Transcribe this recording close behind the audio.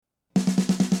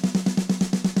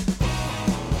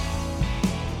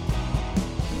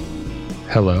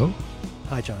Hello.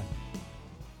 Hi, John.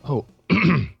 Oh,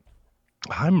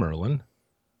 hi, Merlin.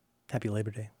 Happy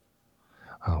Labor Day.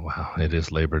 Oh, wow. It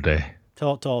is Labor Day. To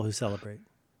all who celebrate.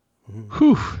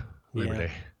 Whew. Labor Yeah.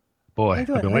 Day. Boy, How you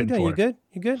doing? I've been How you waiting doing? for You it. good?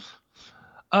 You good?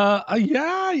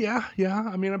 Yeah.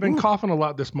 I mean, I've been coughing a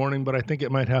lot this morning, but I think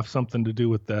it might have something to do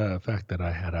with the fact that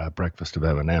I had a breakfast of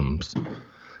M&Ms,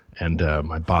 and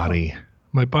my body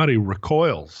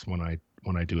recoils when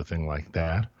I do a thing like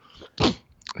that.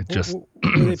 It just Were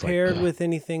they it's like, paired with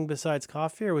anything besides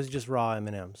coffee, or was it just raw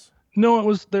M&Ms?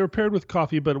 no, they were paired with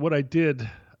coffee, but what I did,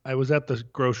 I was at the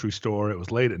grocery store. It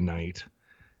was late at night,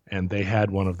 and they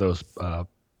had one of those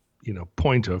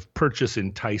point of purchase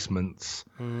enticements.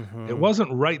 It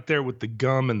wasn't right there with the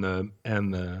gum and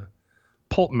the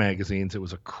pulp magazines. It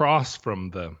was across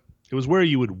from it was where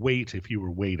you would wait if you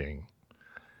were waiting.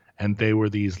 And they were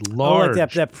these large. Oh,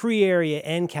 like that pre-area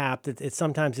end cap. That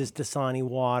sometimes it's Dasani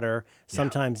water.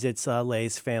 Sometimes it's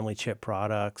Lay's family chip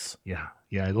products. Yeah.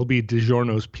 It'll be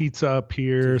DiGiorno's pizza up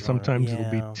here. DiGiorno, Sometimes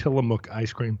it'll be yeah. Tillamook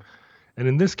ice cream. And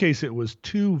in this case, it was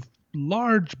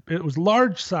large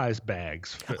size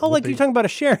bags. Oh, like you're talking about a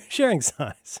sharing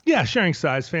size. Yeah, sharing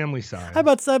size, family size. How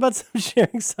about some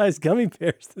sharing size gummy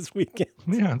bears this weekend?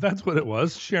 Yeah, that's what it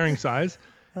was, sharing size.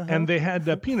 And they had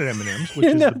peanut M&Ms,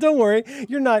 which Don't worry,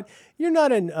 you're not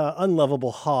an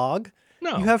unlovable hog.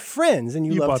 No. You have friends, and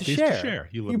you love bought to these share. to share.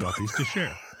 You bought these to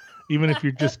share. Even if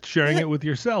you're just sharing it with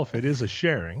yourself, it is a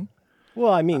sharing.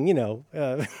 Well, I mean,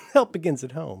 help begins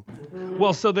at home.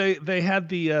 Well, so they had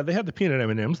the peanut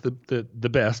M&Ms, the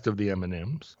best of the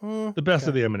M&Ms, the best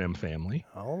of the M&M family.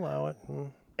 I'll allow it.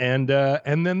 And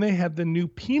then they had the new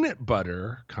peanut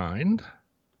butter kind.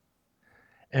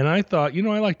 And I thought,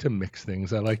 I like to mix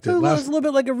things. I like to. It's a little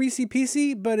bit like a Reese's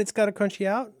Piece, but it's got a crunchy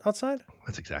outside.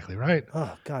 That's exactly right.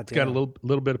 Oh God, it's got a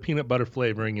little bit of peanut butter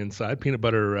flavoring inside. Peanut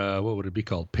butter, what would it be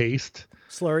called? Paste.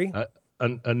 Slurry. A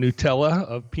Nutella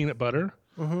of peanut butter,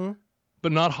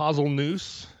 but not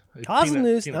hazelnuss.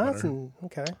 Hazelnuss.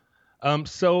 Okay.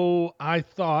 So I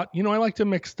thought, I like to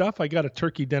mix stuff. I got a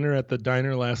turkey dinner at the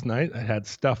diner last night. I had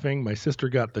stuffing. My sister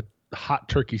got the hot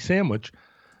turkey sandwich.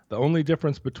 The only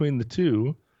difference between the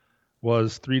two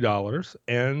was $3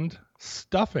 and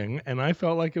stuffing, and I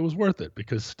felt like it was worth it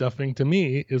because stuffing to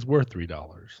me is worth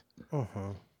 $3.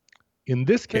 In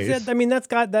this case,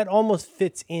 that almost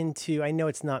fits into. I know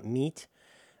it's not meat,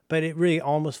 but it really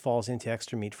almost falls into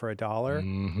extra meat for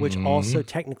 $1, which also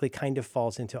technically kind of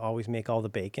falls into always make all the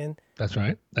bacon. That's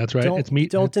right. It's meat.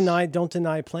 Don't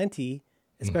deny plenty,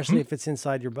 especially if it's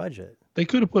inside your budget. They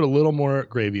could have put a little more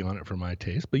gravy on it for my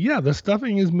taste, but yeah, the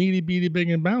stuffing is meaty, beady, big,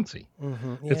 and bouncy.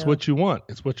 It's what you want.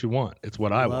 It's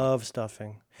what I want. Love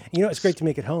stuffing. It's great to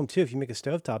make at home too. If you make a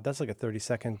stovetop, that's like a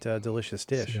 30-second delicious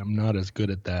dish. See, I'm not as good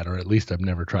at that, or at least I've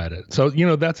never tried it. So,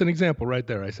 that's an example right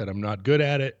there. I said I'm not good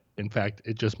at it. In fact,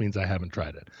 it just means I haven't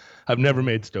tried it. I've never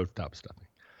made stovetop stuffing,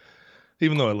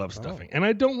 even though I love stuffing. And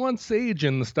I don't want sage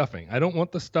in the stuffing. I don't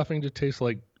want the stuffing to taste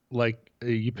like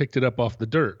you picked it up off the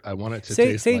dirt. I want it to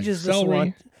taste like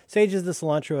celery. Sage is the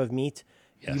cilantro of meat.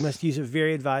 Yes. You must use it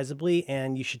very advisably,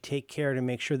 and you should take care to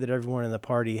make sure that everyone in the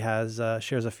party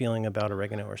shares a feeling about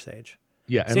oregano or sage.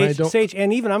 Yeah, and sage,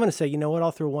 and even I'm going to say, you know what?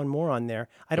 I'll throw one more on there.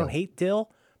 I don't hate dill,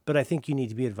 but I think you need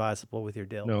to be advisable with your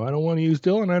dill. No, I don't want to use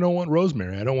dill, and I don't want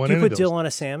rosemary. I don't want. Do you any put dill on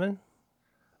a salmon?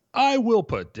 I will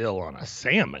put dill on a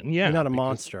salmon. Yeah, you're not a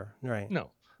monster, right? No.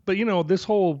 But this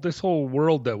whole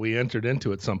world that we entered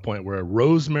into at some point where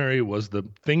rosemary was the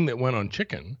thing that went on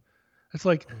chicken. It's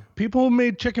like people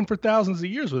made chicken for thousands of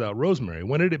years without rosemary.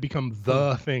 When did it become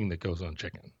the thing that goes on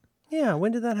chicken? Yeah,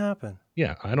 when did that happen?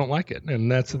 Yeah, I don't like it. And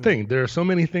that's the thing. There are so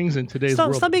many things in today's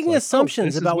world. Stop making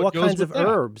assumptions about what kinds of that.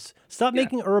 herbs. Stop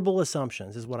making herbal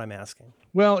assumptions is what I'm asking.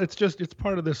 Well, it's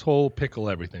part of this whole pickle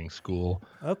everything school.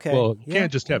 Okay. Well, you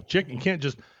can't just have chicken. You can't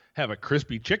just have a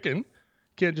crispy chicken.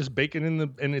 You can't just bake it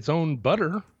in its own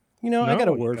butter. I got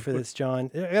a word for this,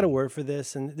 John. I got a word for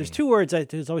this. And there's two words.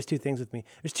 There's always two things with me.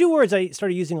 There's two words I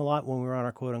started using a lot when we were on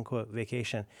our quote-unquote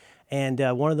vacation. And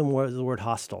one of them was the word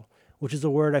hostile, which is a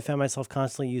word I found myself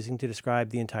constantly using to describe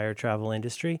the entire travel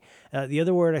industry. The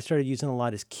other word I started using a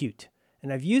lot is cute.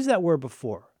 And I've used that word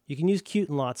before. You can use cute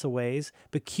in lots of ways,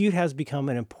 but cute has become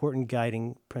an important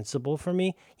guiding principle for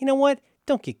me. You know what?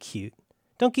 Don't get cute.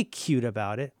 Don't get cute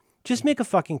about it. Just make a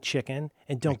fucking chicken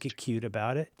and don't get cute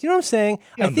about it. Do you know what I'm saying?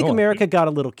 Yeah, I think America got a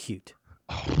little cute.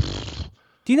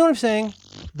 Do you know what I'm saying?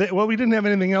 We didn't have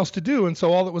anything else to do, and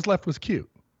so all that was left was cute.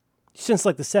 Since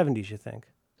like the 70s, you think?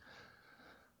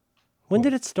 When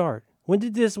did it start? When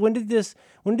did this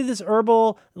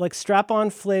herbal like strap-on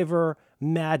flavor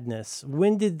madness?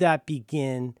 When did that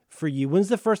begin for you? When's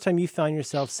the first time you found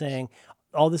yourself saying,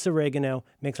 all this oregano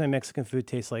makes my Mexican food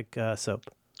taste like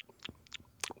soap.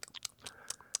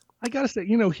 I gotta say,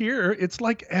 here it's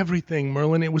like everything,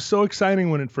 Merlin. It was so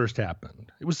exciting when it first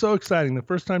happened. It was so exciting. The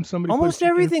first time somebody almost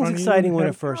everything's exciting when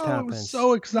it first happens. It was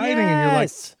so exciting, and you're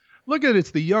like, look at it. It's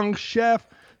the young chef.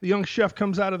 The young chef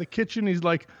comes out of the kitchen. He's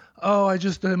like, "Oh, I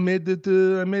just made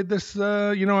this.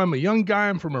 I'm a young guy.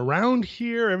 I'm from around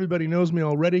here. Everybody knows me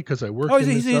already because I work in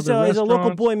this other restaurant. He's a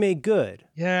local boy made good.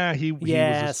 Yeah, he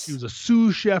was a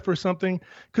sous chef or something.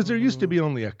 Because there used to be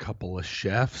only a couple of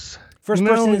chefs. First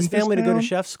person in his family to go to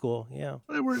chef school. Yeah,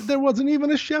 there wasn't even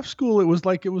a chef school. It was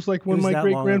like when my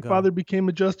great grandfather became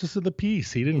a justice of the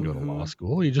peace. He didn't go to law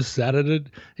school. He just sat at it.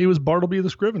 He was Bartleby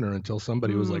the Scrivener until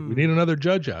somebody was like, "We need another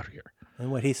judge out here."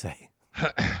 And what'd he say?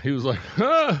 He was like,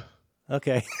 "Ah."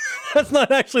 Okay, that's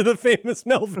not actually the famous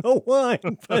Melville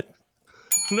line, but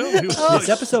no. This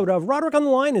episode of Roderick on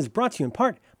the Line is brought to you in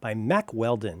part by Mack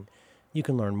Weldon. You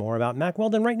can learn more about Mack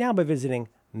Weldon right now by visiting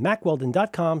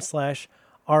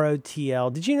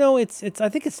mackweldon.com/ROTL. Did you know I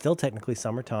think it's still technically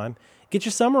summertime. Get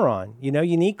your summer on. You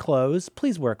need clothes.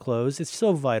 Please wear clothes. It's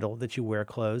so vital that you wear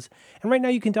clothes. And right now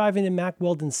you can dive into Mack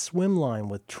Weldon's swim line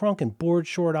with trunk and board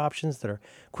short options that are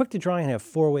quick to dry and have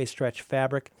 4-way stretch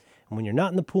fabric. And when you're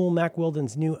not in the pool, Mack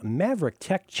Weldon's new Maverick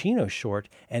Tech Chino short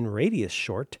and Radius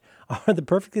short are the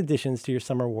perfect additions to your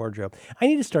summer wardrobe. I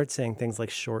need to start saying things like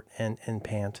short and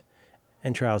pant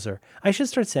and trouser. I should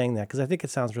start saying that because I think it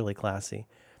sounds really classy.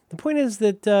 The point is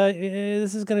that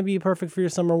this is going to be perfect for your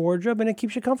summer wardrobe, and it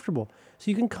keeps you comfortable, so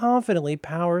you can confidently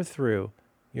power through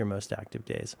your most active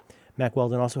days. Mack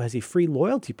Weldon also has a free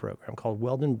loyalty program called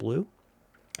Weldon Blue.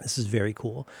 This is very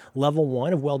cool. Level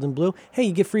 1 of Weldon Blue, hey,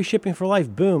 you get free shipping for life.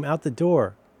 Boom, out the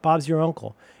door. Bob's your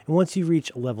uncle. And once you reach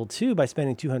level 2 by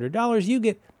spending $200, you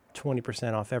get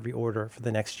 20% off every order for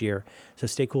the next year. So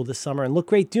stay cool this summer and look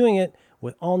great doing it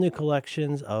with all new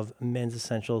collections of men's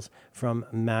essentials from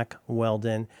Mack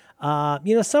Weldon.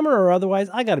 Summer or otherwise,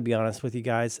 I got to be honest with you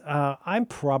guys. I'm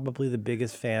probably the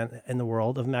biggest fan in the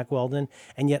world of Mack Weldon,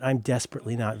 and yet I'm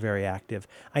desperately not very active.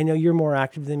 I know you're more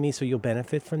active than me, so you'll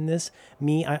benefit from this.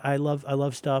 Me, I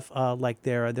love stuff like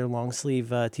their long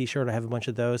sleeve t-shirt. I have a bunch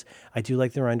of those. I do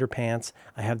like their underpants.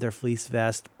 I have their fleece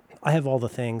vest. I have all the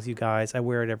things, you guys. I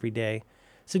wear it every day.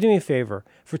 So do me a favor.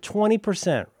 For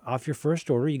 20% off your first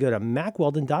order, you go to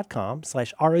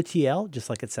mackweldon.com/ROTL, just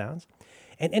like it sounds,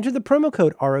 and enter the promo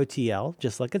code ROTL,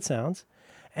 just like it sounds,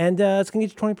 and it's going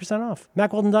to get you 20% off.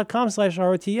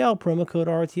 mackweldon.com/ROTL, promo code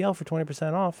ROTL for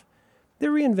 20% off.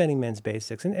 They're reinventing men's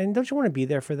basics, and don't you want to be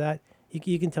there for that?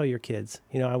 You can tell your kids,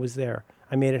 I was there.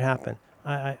 I made it happen.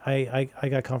 I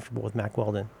got comfortable with Mack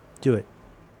Weldon. Do it.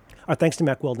 Our thanks to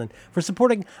Mack Weldon for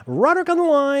supporting Roderick on the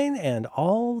Line and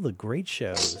all the great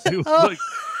shows. I'll do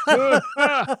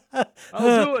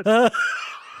it.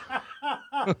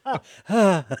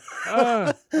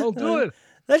 I'll do it.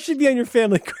 That should be on your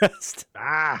family crest.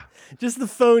 Just the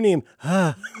phoneme.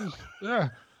 Yeah.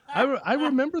 I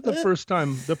remember the first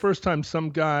time some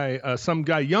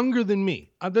guy younger than me.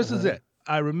 This is it.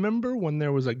 I remember when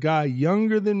there was a guy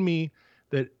younger than me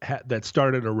that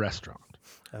started a restaurant.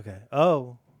 Okay.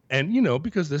 Oh. And,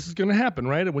 because this is going to happen,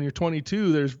 right? When you're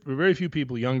 22, there's very few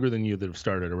people younger than you that have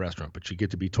started a restaurant. But you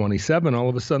get to be 27, all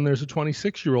of a sudden there's a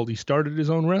 26-year-old. He started his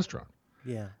own restaurant.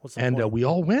 Yeah. We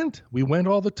all went. We went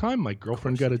all the time. My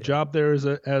girlfriend got a job there as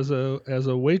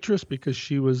a waitress because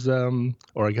she was, or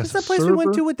I guess, is that place we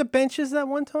went to with the benches that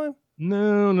one time?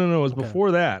 No. It was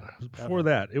before that.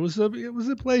 It was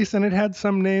a place, and it had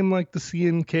some name like the Sea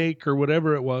and Cake or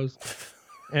whatever it was.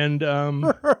 And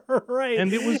right,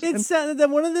 and it was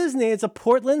one of those names. It's a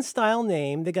Portland style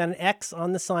name. They got an X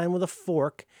on the sign with a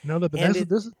fork. No,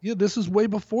 this is way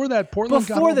before that. Portland.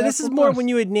 Before that, this is more when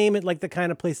you would name it like the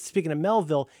kind of place. Speaking of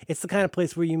Melville, it's the kind of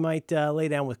place where you might lay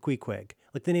down with Queequeg,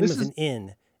 like the name of an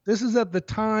inn. This is at the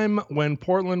time when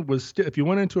Portland was. If you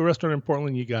went into a restaurant in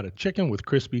Portland, you got a chicken with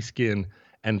crispy skin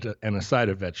and a side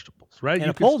of vegetables, right?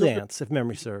 And a pole dance, if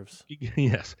memory serves.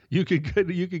 Yes, you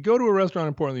could go to a restaurant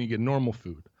in Portland, you get normal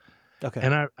food.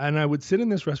 Okay. And I would sit in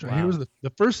this restaurant. Wow. Here was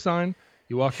the first sign.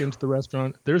 You walk into the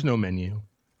restaurant. There's no menu.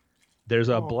 There's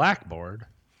a blackboard,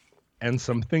 and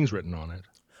some things written on it.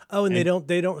 Oh, and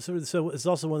they don't. So it's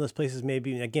also one of those places.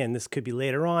 Maybe again, this could be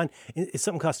later on. If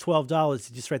something costs $12,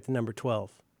 you just write the number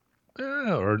 12.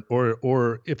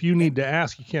 Or if you need to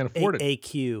ask, you can't afford it.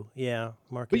 AQ, yeah,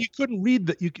 market. But you couldn't read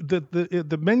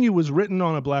the menu was written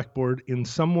on a blackboard in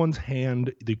someone's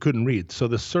hand. They couldn't read, so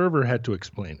the server had to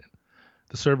explain it.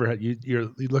 The server had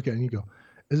you look at it and you go,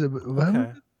 is it?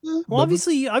 Okay. Well,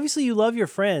 obviously you love your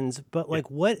friends, but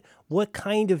like what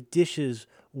kind of dishes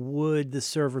would the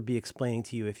server be explaining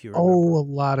to you if you Oh, remember? a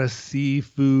lot of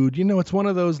seafood. It's one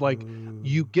of those like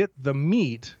you get the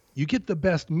meat, you get the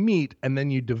best meat, and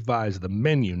then you devise the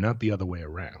menu, not the other way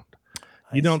around.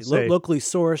 You don't say Locally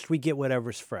sourced, we get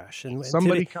whatever's fresh. And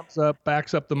somebody today, comes up,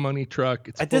 backs up the money truck.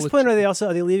 It's at full this of point, are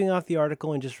they leaving off the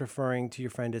article and just referring to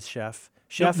your friend as chef?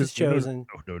 Chef is chosen.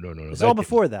 No. It's all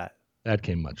before that. That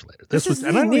came much later. This is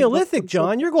Neolithic,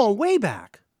 John. You're going way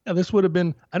back. Yeah, this would have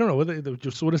been, I don't know, whether they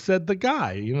just would have said the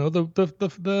guy,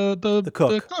 the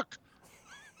cook.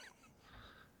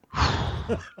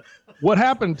 What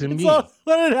happened to me? What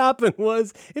had happened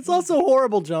was, it's also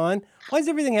horrible, John. Why does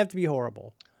everything have to be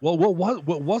horrible? Well, what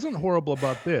wasn't horrible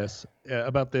about this,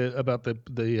 about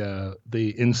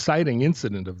the inciting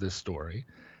incident of this story,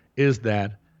 is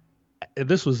that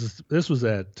this was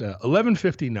at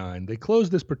 11:59. They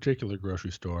closed this particular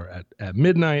grocery store at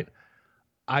midnight.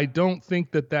 I don't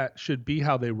think that should be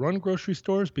how they run grocery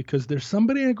stores, because there's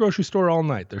somebody in a grocery store all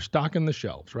night. They're stocking the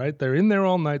shelves, right? They're in there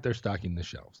all night. They're stocking the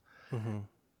shelves. Mm-hmm.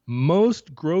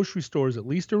 Most grocery stores, at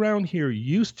least around here,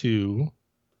 used to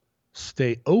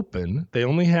stay open. They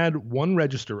only had one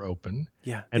register open.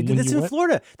 Yeah, they did this in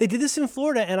Florida. They did this in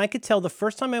Florida, and I could tell the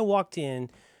first time I walked in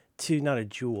to, not a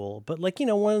Jewel, but like,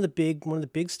 one of the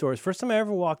big stores. First time I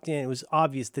ever walked in, it was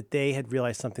obvious that they had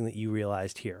realized something that you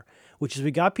realized here, which is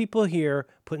we got people here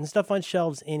putting stuff on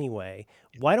shelves anyway.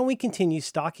 Why don't we continue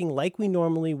stocking like we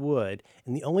normally would?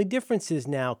 And the only difference is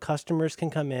now customers can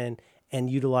come in and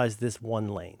utilize this one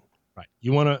lane. Right.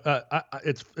 You want to?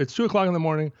 It's 2:00 in the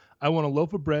morning. I want a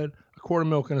loaf of bread, a quart of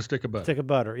milk, and a stick of butter. Stick of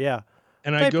butter, yeah.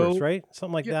 And Diapers, I go right,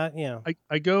 something like that. Yeah.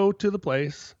 I go to the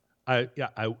place. I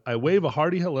wave a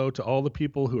hearty hello to all the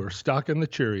people who are stocking the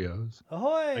Cheerios.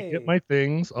 Ahoy! I get my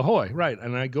things. Ahoy! Right.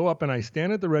 And I go up and I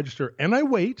stand at the register and I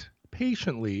wait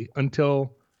patiently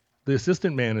until the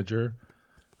assistant manager,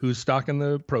 who's stocking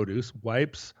the produce,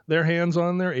 wipes their hands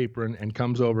on their apron and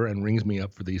comes over and rings me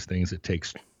up for these things. It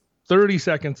takes 30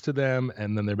 seconds to them,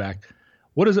 and then they're back.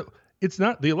 What is it? It's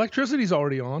not, the electricity's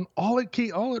already on. All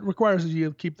it requires is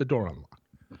you keep the door unlocked.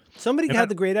 Somebody had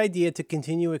the great idea to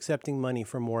continue accepting money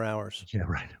for more hours. Yeah,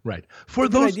 right. For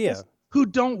those who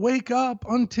don't wake up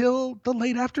until the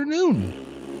late afternoon.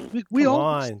 Come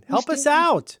on, help us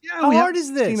out. Yeah, How hard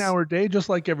is this? 16-hour day, just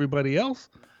like everybody else.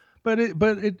 But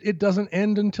it doesn't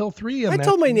end until 3. I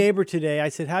told my neighbor today, I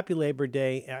said, Happy Labor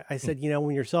Day. I said,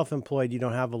 when you're self-employed, you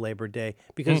don't have a Labor Day,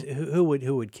 because who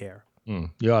would care?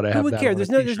 You ought to have who would care? There's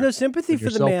no sympathy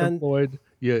for the man. Self-employed,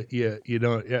 you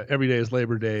don't. Yeah, every day is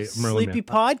Labor Day. Sleepy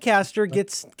podcaster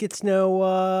gets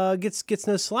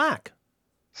no slack.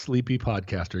 Sleepy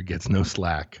podcaster gets no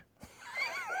slack.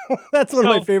 That's one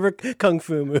of my favorite kung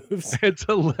fu moves. It's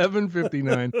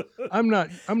 11:59. I'm not.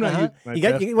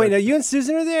 Wait, now you and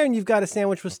Susan are there, and you've got a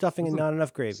sandwich with stuffing and not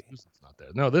enough gravy. Susan's not there.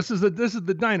 No, this is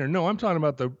the diner. No, I'm talking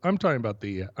about the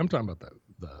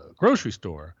grocery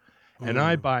store, and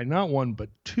I buy not one but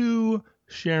 2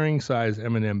 sharing size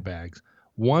M&M bags.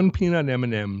 1 peanut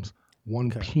M&Ms,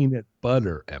 1 peanut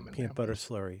butter M&M. Peanut butter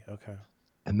slurry. Okay.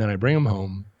 And then I bring them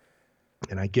home,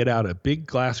 and I get out a big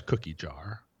glass cookie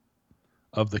jar,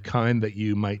 of the kind that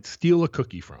you might steal a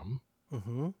cookie from.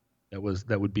 Mm-hmm.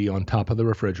 That would be on top of the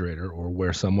refrigerator or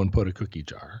where someone put a cookie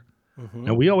jar. Mm-hmm.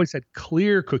 And we always had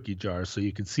clear cookie jars so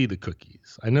you could see the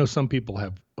cookies. I know some people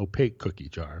have opaque cookie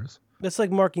jars. That's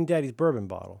like marking Daddy's bourbon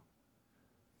bottle.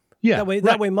 Yeah.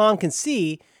 That way Mom can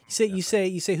see. You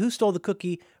say who stole the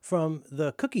cookie from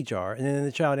the cookie jar, and then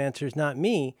the child answers, not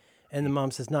me, and the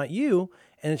mom says, not you,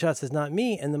 and the child says, not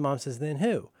me, and the mom says, then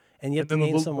who? And you have to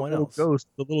name someone else. The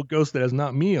little ghost that has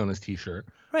not me on his T-shirt.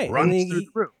 Right. Runs through the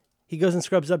room. He goes and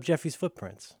scrubs up Jeffy's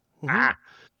footprints.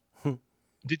 Mm-hmm.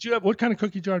 Did you have, what kind of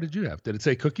cookie jar did you have? Did it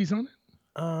say cookies on it?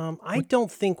 I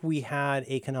don't think we had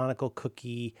a canonical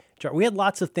cookie jar. We had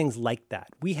lots of things like that.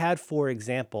 We had, for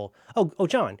example,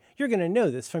 John, you're going to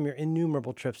know this from your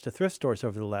innumerable trips to thrift stores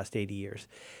over the last 80 years.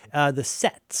 The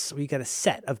sets. We got a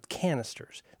set of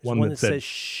canisters. There's one that says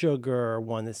sugar,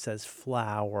 one that says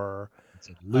flour.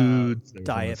 Ludes,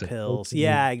 diet pills.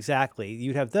 Yeah, exactly.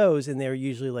 You'd have those, and they're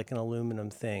usually like an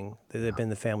aluminum thing that have been in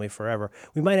the family forever.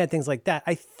 We might have things like that.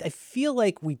 I feel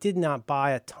like we did not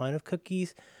buy a ton of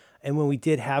cookies, and when we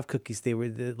did have cookies, they were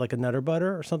like a Nutter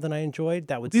Butter or something I enjoyed.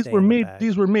 That would these were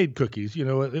made cookies.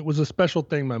 It was a special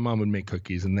thing. My mom would make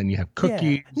cookies, and then you have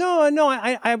cookies. Yeah. No,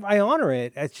 I honor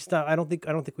it. It's just I don't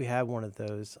think we have one of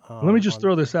those. Let me just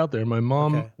throw this out there. My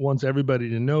mom wants everybody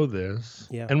to know this,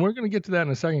 and we're going to get to that in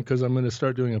a second because I'm going to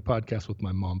start doing a podcast with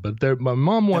my mom. But my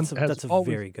mom that's a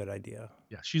very good idea.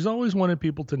 Yeah, she's always wanted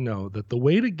people to know that the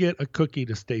way to get a cookie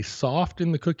to stay soft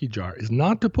in the cookie jar is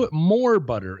not to put more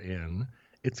butter in.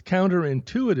 it's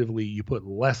counterintuitively you put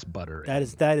less butter in.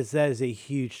 That is a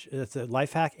huge, that's a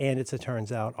life hack, and it's a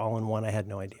turns out all in one. I had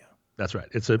no idea. That's right.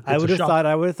 I would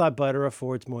have thought butter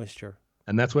affords moisture.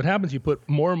 And that's what happens. You put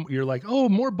more, you're like, oh,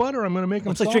 more butter. I'm going to make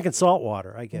them It's like drinking salt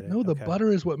water. I get it. No, the butter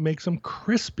is what makes them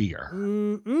crispier.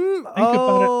 Think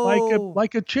about it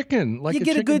like a chicken. Like you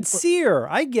get a good sear.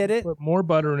 I get it. Put more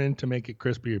butter in to make it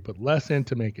crispier. You put less in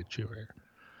to make it chewier.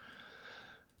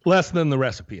 Less than the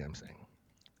recipe, I'm saying.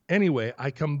 Anyway,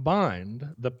 I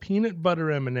combined the peanut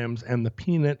butter M&Ms and the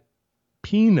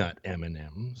peanut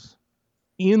M&Ms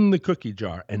in the cookie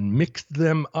jar and mixed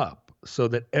them up so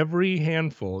that every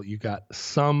handful you got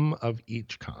some of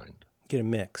each kind. Get a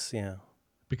mix, yeah.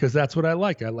 Because that's what I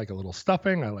like. I like a little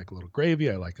stuffing. I like a little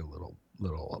gravy. I like a little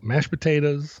mashed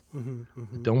potatoes. I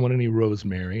don't want any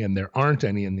rosemary, and there aren't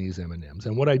any in these M&Ms.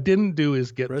 And what I didn't do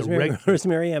is get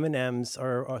rosemary M&Ms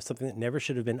are something that never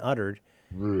should have been uttered.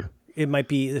 It might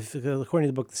be, according to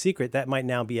the book The Secret, that might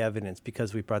now be evidence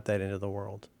because we brought that into the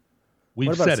world.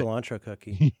 What about a cilantro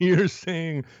cookie? You're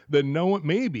saying that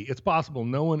maybe it's possible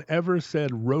no one ever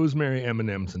said rosemary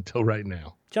M&Ms until right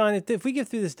now. John, if we get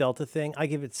through this Delta thing, I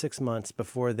give it 6 months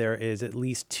before there is at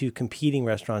least 2 competing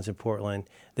restaurants in Portland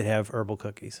that have herbal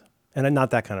cookies. And I'm not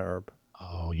that kind of herb.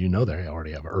 Oh, they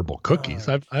already have herbal cookies.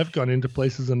 I've gone into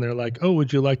places and they're like, oh,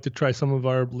 would you like to try some of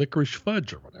our licorice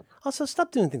fudge or whatever? Also,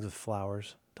 stop doing things with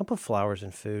flowers. Don't put flowers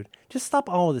in food. Just stop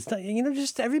all of this.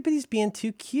 Just everybody's being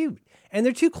too cute. And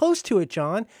they're too close to it,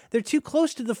 John. They're too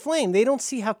close to the flame. They don't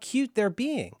see how cute they're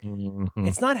being. Mm-hmm.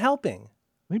 It's not helping.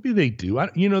 Maybe they do.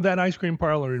 That ice cream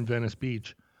parlor in Venice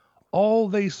Beach, all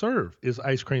they serve is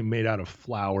ice cream made out of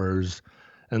flowers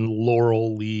and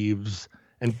laurel leaves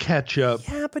and ketchup.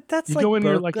 Yeah, but that's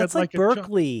like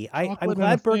Berkeley. I'm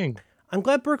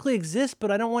glad Berkeley exists,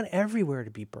 but I don't want everywhere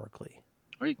to be Berkeley.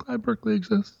 Are you glad Berkeley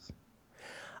exists?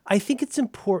 I think it's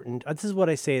important. This is what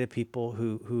I say to people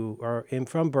who are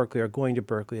from Berkeley or going to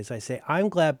Berkeley. Is I say, I'm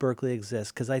glad Berkeley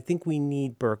exists because I think we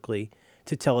need Berkeley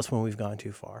to tell us when we've gone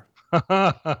too far.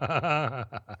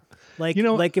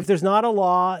 Like if there's not a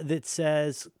law that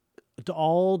says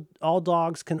all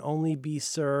dogs can only be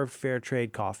served fair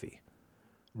trade coffee.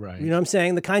 Right. You know what I'm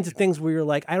saying? The kinds of things where you're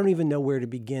like, I don't even know where to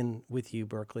begin with you,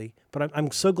 Berkeley. But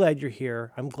I'm so glad you're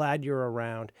here. I'm glad you're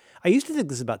around. I used to think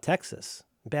this about Texas.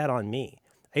 Bad on me.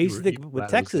 I used to think with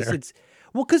Texas,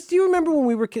 because do you remember when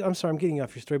we were kids? I'm sorry, I'm getting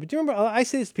off your story, but do you remember, I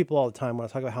say this to people all the time when I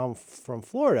talk about how I'm from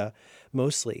Florida,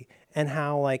 mostly, and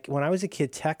how, like, when I was a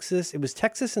kid, it was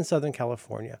Texas and Southern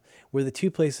California were the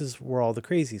two places where all the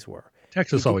crazies were.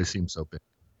 Texas always seems so big.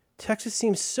 Texas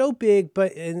seems so big,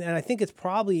 but and I think it's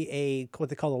probably what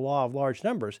they call the law of large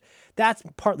numbers. That's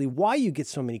partly why you get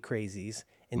so many crazies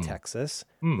in Texas,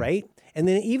 right? And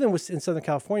then even in Southern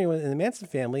California, in the Manson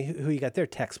family, who you got there,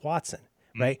 Tex Watson.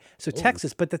 Right, so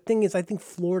Texas, but the thing is, I think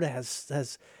Florida has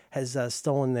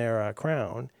stolen their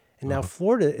crown, and now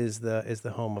Florida is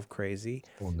the home of crazy.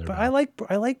 But I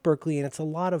like Berkeley, and it's a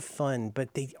lot of fun.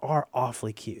 But they are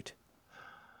awfully cute.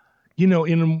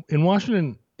 In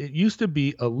Washington, it used to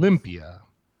be Olympia,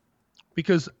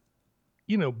 because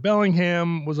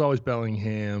Bellingham was always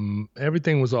Bellingham.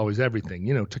 Everything was always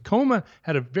everything. Tacoma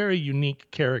had a very unique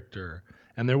character,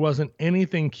 and there wasn't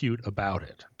anything cute about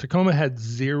it. Tacoma had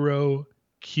zero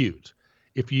cute.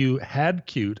 If you had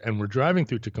cute and were driving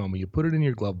through Tacoma, you put it in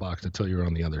your glove box until you're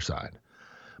on the other side.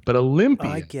 But Olympia,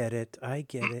 I get it.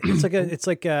 It's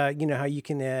like how you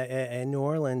can in New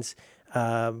Orleans,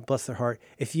 bless their heart,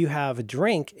 if you have a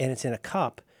drink and it's in a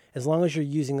cup, as long as you're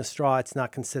using a straw, it's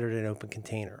not considered an open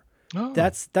container. Oh.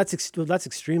 That's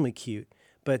extremely cute,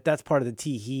 but that's part of the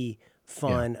tee-hee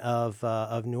fun of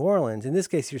New Orleans. In this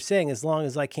case, you're saying as long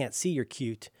as I can't see you're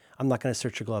cute, I'm not going to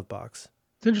search your glove box.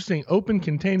 It's interesting. Open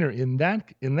container in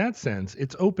that sense,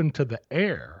 it's open to the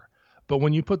air. But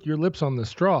when you put your lips on the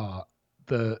straw,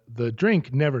 the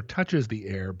drink never touches the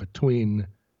air between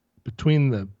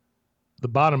the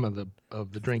bottom of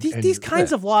the drink. These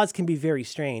kinds of laws can be very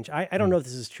strange. I don't know if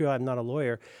this is true. I'm not a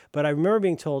lawyer, but I remember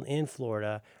being told in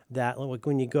Florida that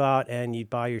when you go out and you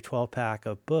buy your 12-pack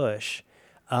of Busch,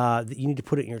 that you need to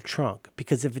put it in your trunk,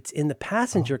 because if it's in the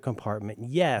passenger compartment,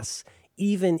 yes,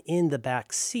 even in the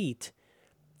back seat,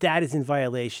 that is in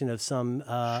violation of some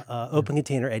open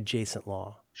container adjacent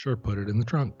law. Sure, put it in the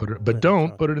trunk. But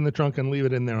don't put it in the trunk and leave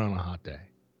it in there on a hot day.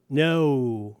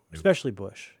 No, especially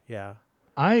Busch. Yeah.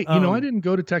 I didn't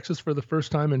go to Texas for the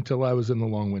first time until I was in the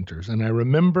long winters. And I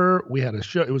remember we had a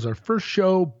show. It was our first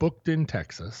show booked in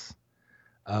Texas.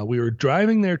 We were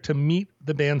driving there to meet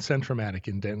the band Centromatic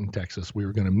in Denton, Texas. We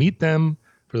were going to meet them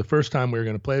for the first time. We were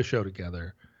going to play a show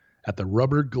together at the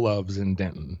Rubber Gloves in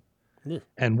Denton.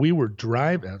 And we were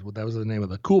driving, that was the name of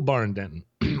the Cool Bar in Denton.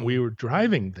 We were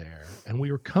driving there and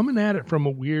we were coming at it from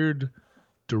a weird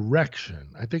direction.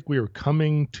 I think we were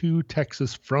coming to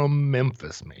Texas from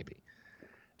Memphis, maybe.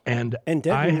 And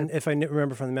Denton, if I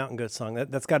remember from the Mountain Goat song,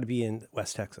 that's got to be in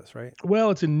West Texas, right?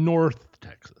 Well, it's in North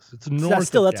Texas. It's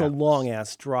north. That's a long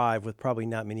ass drive with probably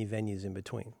not many venues in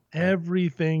between. Right?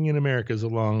 Everything in America is a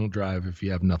long drive if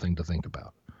you have nothing to think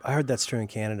about. I heard that's true in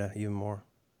Canada even more.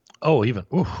 Oh,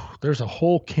 there's a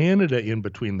whole Canada in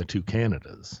between the two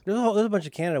Canadas. There's a bunch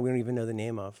of Canada we don't even know the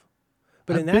name of.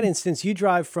 But in that instance, you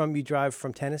drive from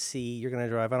Tennessee. You're going to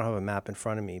drive. I don't have a map in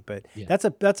front of me, but that's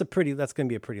going to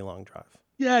be a pretty long drive.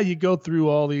 Yeah, you go through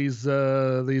all these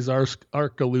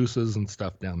Arcalusas and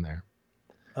stuff down there.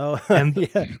 Oh, and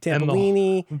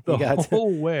Tampolini. The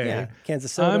whole way,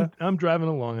 Kansas Soda. I'm driving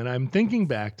along, and I'm thinking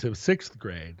back to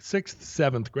 7th,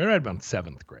 7th grade, right about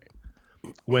 7th grade,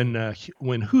 when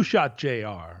Who Shot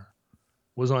JR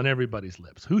was on everybody's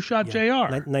lips. Who shot JR?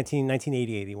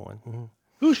 1980, 81. Mm-hmm.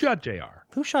 Who shot JR?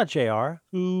 Who shot JR?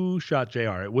 Who shot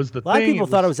JR? It was the thing. A lot of people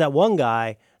thought it was that one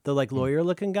guy, the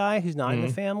lawyer-looking guy who's not in the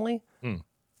family.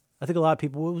 I think a lot of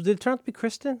people. Did it turn out to be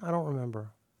Kristen? I don't remember.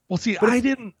 Well, see, I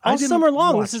didn't. Summer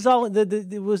long. This is all.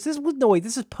 This is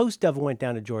post Devil Went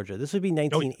Down to Georgia. This would be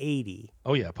 1980.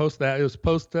 Oh yeah, post that. It was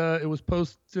post.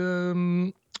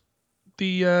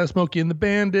 The Smokey and the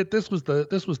Bandit. This was the.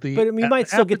 But you might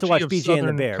still get to watch BJ and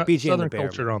the Bear. BJ and the Bear.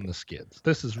 Culture on the Skids.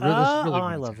 This is really.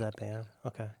 I love that band.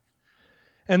 Okay.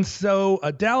 And so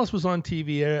Dallas was on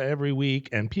TV every week,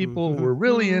 and people were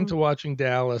really into watching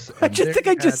Dallas. I think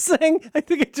I just sang.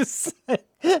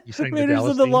 You sang Raiders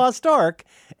of the Lost Ark,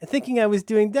 thinking I was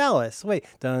doing Dallas. Wait,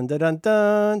 dun dun dun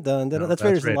dun dun dun. No, that's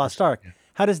Raiders of the Lost Ark. Yeah.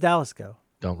 How does Dallas go?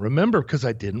 Don't remember because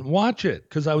I didn't watch it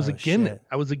because I was against it.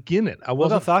 I was against it. What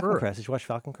about Falcon Crest? Did you watch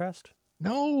Falcon Crest?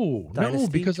 No,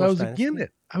 because I was against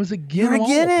it. I was against it. You're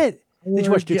against it. Did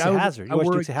you watch Dukes of Hazzard? You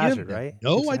watched Dukes of Hazzard, right?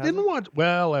 No, I didn't watch.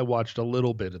 Well, I watched a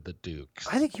little bit of the Dukes.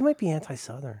 I think you might be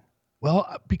anti-Southern.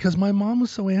 Well, because my mom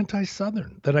was so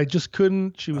anti-Southern that I just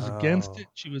couldn't. She was against it.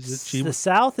 She was the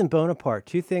South and Bonaparte.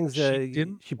 Two things. She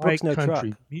brooks no country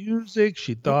truck. Music.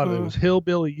 She thought it was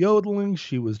hillbilly yodeling.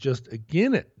 She was just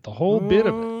against it. The whole bit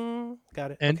of it. Got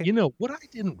it. And you know what I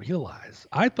didn't realize?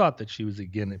 I thought that she was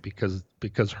against it because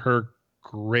her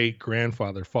great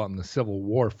grandfather fought in the Civil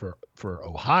War for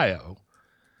Ohio.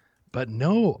 But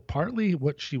no, partly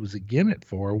what she was against it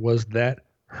for was that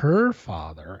her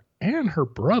father and her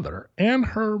brother and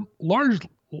a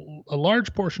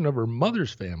large portion of her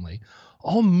mother's family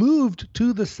all moved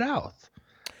to the South.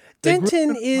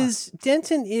 Denton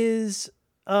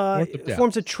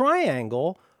forms a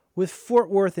triangle with Fort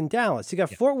Worth and Dallas. You got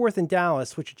Fort Worth and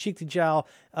Dallas, which are cheek to jowl,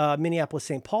 Minneapolis,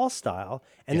 St. Paul style.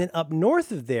 And then up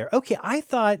north of there, okay, I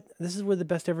thought this is where the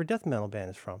Best Ever Death Metal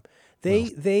Band is from.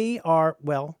 They are,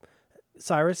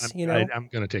 Cyrus, I'm going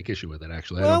to take issue with it,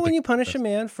 actually. Well, when you punish a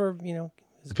man for,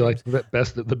 I feel like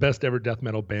the best ever death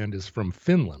metal band is from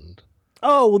Finland.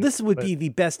 Oh, well, this would be the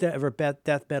best ever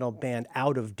death metal band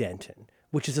out of Denton,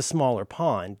 which is a smaller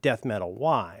pond, death metal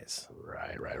wise.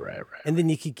 Right. And then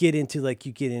you could get into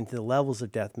the levels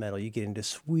of death metal. You get into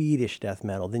Swedish death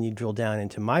metal. Then you drill down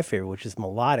into my favorite, which is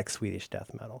melodic Swedish death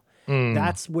metal.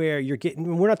 That's where you're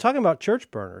getting. We're not talking about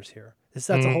church burners here. That's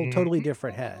a whole totally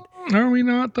different head. Are we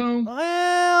not though?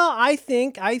 Well, I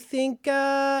think.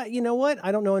 You know what?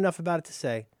 I don't know enough about it to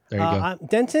say. There you go.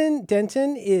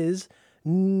 Denton is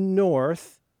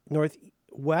northwest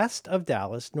of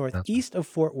Dallas, northeast of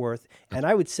Fort Worth, and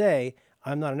I would say,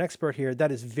 I'm not an expert here,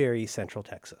 that is very central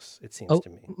Texas, it seems to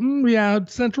me. Yeah,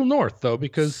 central north, though,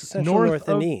 because north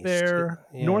and east.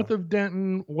 North of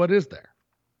Denton, what is there?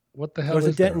 What the hell There's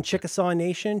is a Denton Chickasaw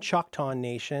Nation, Choctaw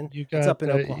Nation. It's up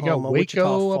in Oklahoma. You got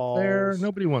Waco up there.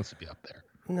 Nobody wants to be up there.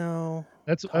 No.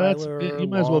 That's you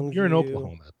might as well. You're in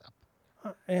Oklahoma at that.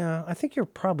 Yeah, I think you're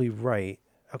probably right.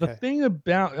 Okay. The thing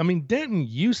about, Denton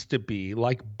used to be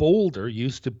like Boulder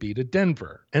used to be to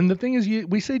Denver. And the thing is,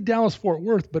 we say Dallas-Fort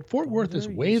Worth, but Fort Worth is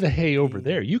way the hay over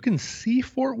there. You can see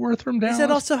Fort Worth from Dallas. Is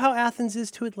that also how Athens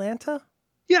is to Atlanta?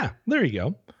 Yeah, there you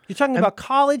go. You're talking about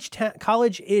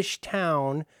college-ish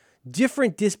town,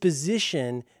 different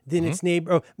disposition than its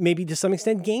neighbor, or maybe to some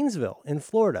extent Gainesville in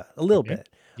Florida, a little bit.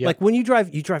 Yep. Like when you drive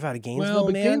out of Gainesville, well,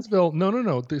 but man? Gainesville,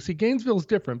 no. See, Gainesville is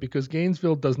different because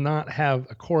Gainesville does not have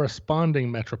a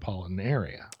corresponding metropolitan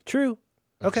area. True.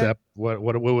 Okay. Except what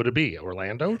would it be?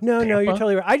 Orlando? No, you're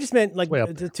totally right. I just meant like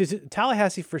to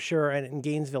Tallahassee for sure, and in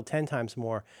Gainesville 10 times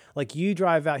more. Like you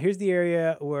drive out. Here's the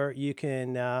area where you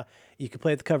can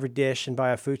play at the covered dish and buy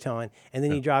a futon, and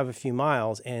then you drive a few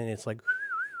miles, and it's like,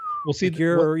 well, see, like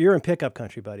you're in pickup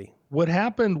country, buddy. what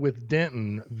happened with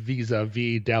Denton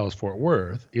vis-a-vis Dallas-Fort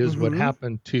Worth is what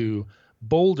happened to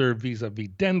Boulder vis-a-vis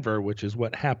Denver, which is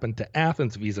what happened to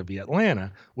Athens vis-a-vis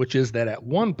Atlanta, which is that at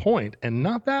one point, and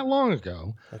not that long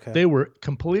ago, they were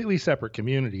completely separate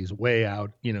communities way out.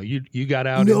 You know, you got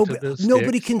out into the sticks.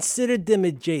 Nobody considered them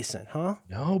adjacent, huh?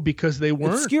 No, because they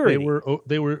weren't. Obscurity.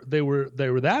 They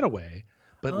were that away.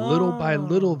 But little by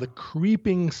little, the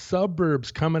creeping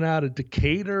suburbs coming out of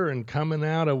Decatur and coming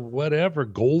out of whatever,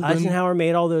 Golden. Eisenhower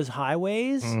made all those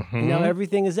highways. And now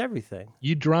everything is everything.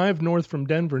 You drive north from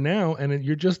Denver now, and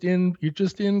you're just in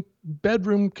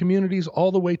bedroom communities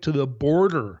all the way to the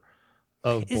border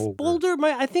of Is Boulder.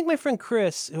 I think my friend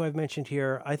Chris, who I've mentioned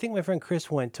here,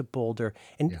 went to Boulder.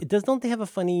 And don't they have a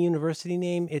funny university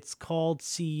name? It's called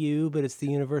CU, but it's the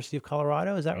University of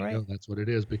Colorado. Is that right? No, that's what it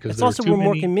is. Because it's also where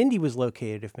Mork and Mindy was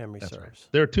located, if memory serves. Right.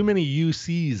 There are too many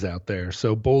UCs out there,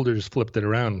 so Boulder's flipped it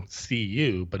around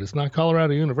CU, but it's not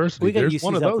Colorado University. We got There's UCs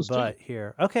one of out those the butt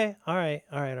here. Okay, all right.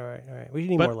 We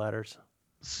need more letters.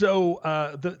 So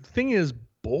the thing is,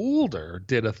 Boulder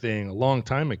did a thing a long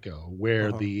time ago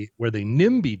where they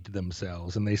NIMBY'd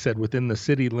themselves, and they said within the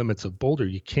city limits of Boulder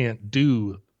you can't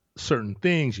do certain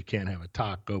things. You can't have a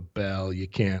Taco Bell. You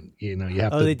can't, you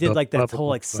have to. Oh, they did like that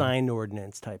whole sign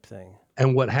ordinance type thing.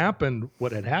 And what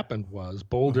had happened was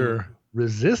Boulder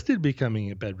resisted becoming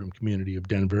a bedroom community of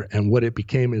Denver, and what it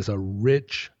became is a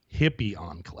rich hippie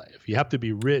enclave. You have to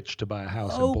be rich to buy a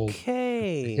house in Boulder.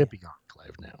 Okay. It's a hippie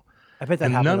enclave now. I bet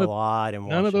that happened a lot in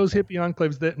Washington. None of those hippie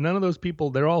enclaves, none of those people,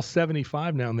 they're all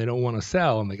 75 now and they don't want to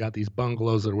sell, and they got these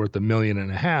bungalows that are worth $1.5 million.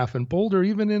 And Boulder,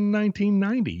 even in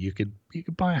 1990, you could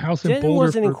buy a house in Boulder. Denton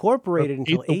wasn't incorporated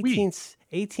until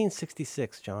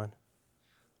 1866, John.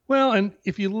 Well, and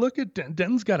if you look at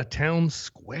Denton's got a town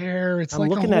square. I'm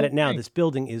looking at it now. This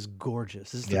building is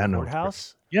gorgeous. This is the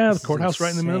courthouse. Yeah, the courthouse right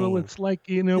in the middle. It's like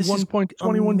 1.21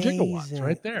 gigawatts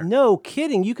right there. No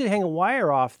kidding. You could hang a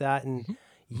wire off that and.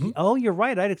 Oh, you're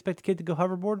right. I'd expect a kid to go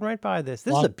hoverboarding right by this.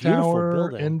 This is a beautiful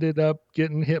building. Ended up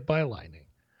getting hit by lightning,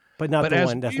 but not the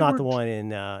one. That's not the one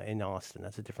in Austin.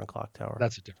 That's a different clock tower.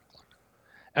 That's a different clock tower.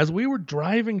 As we were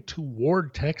driving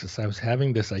toward Texas, I was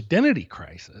having this identity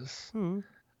crisis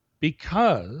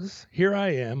because here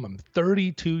I am. I'm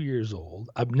 32 years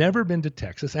old. I've never been to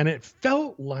Texas, and it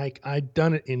felt like I'd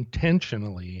done it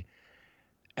intentionally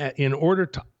in order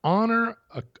to honor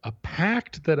a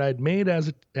pact that I'd made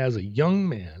as a young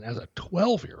man, as a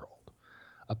 12-year-old,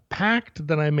 a pact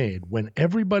that I made when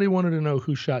everybody wanted to know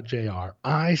who shot JR.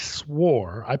 I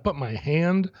swore, I put my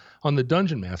hand on the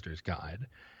Dungeon Master's Guide,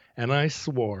 and I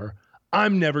swore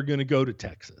I'm never going to go to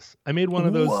Texas. I made one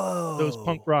of those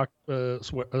punk rock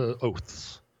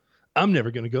oaths. I'm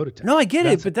never going to go to Texas. No, I get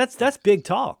it, but that's big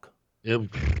talk.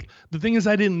 The thing is,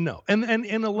 I didn't know. And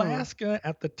in Alaska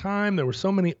at the time, there were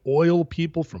so many oil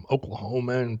people from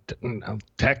Oklahoma and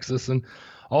Texas and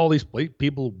all these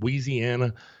people,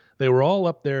 Louisiana. They were all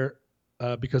up there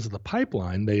because of the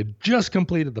pipeline. They had just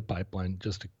completed the pipeline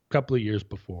just a couple of years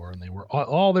before, and they were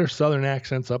all their southern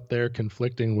accents up there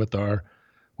conflicting with our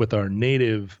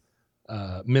native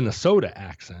Minnesota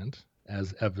accent,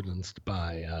 as evidenced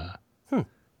by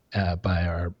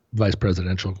our vice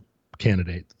presidential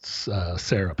candidate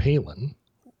Sarah Palin.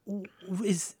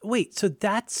 So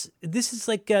this is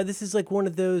like one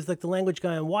of those, like the language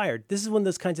guy on Wired. This is one of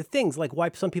those kinds of things, like why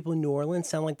some people in New Orleans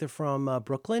sound like they're from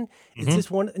Brooklyn. Is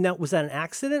this one now? Was that an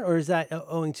accident, or is that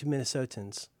owing to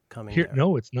Minnesotans coming here?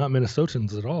 No, it's not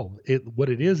Minnesotans at all. What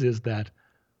it is that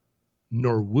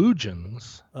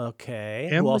Norwegians,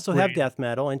 who also have death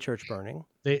metal and church burning.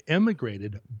 They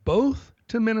emigrated both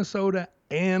to Minnesota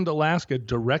and Alaska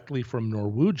directly from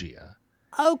Norwegia.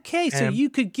 Okay, so you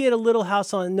could get a little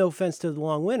house on, no offense to the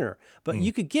long winter, but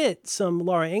you could get some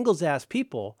Laura Ingalls ass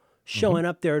people showing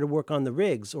up there to work on the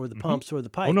rigs or the pumps or the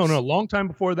pipes. Oh, no, long time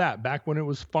before that, back when it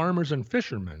was farmers and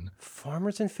fishermen.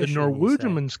 The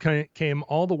Norwegians came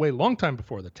all the way long time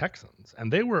before the Texans,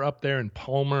 and they were up there in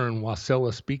Palmer and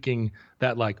Wasilla speaking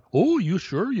that like, oh, you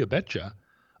sure, you betcha,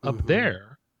 up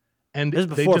there. And this is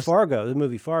before Fargo, the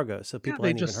movie Fargo, so people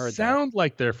hadn't even heard that. They just sound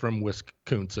like they're from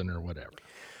Wisconsin or whatever.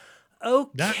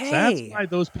 Okay,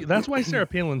 that's why Sarah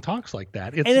Palin talks like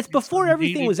that. It's before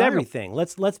everything was everything.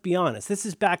 Let's be honest. This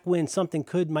is back when something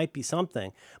might be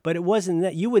something, but it wasn't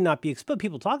that. You would not be exposed.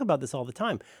 People talk about this all the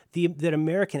time. That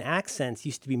American accents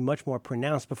used to be much more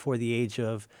pronounced before the age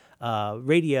of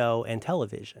radio and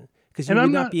television, because you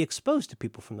would not be exposed to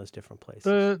people from those different places.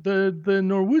 The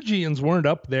Norwegians weren't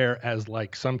up there as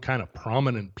like some kind of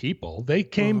prominent people. They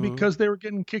came because they were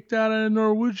getting kicked out of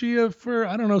Norwegia for,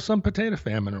 I don't know, some potato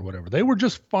famine or whatever. They were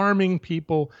just farming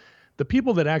people. the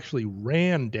people that actually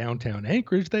ran downtown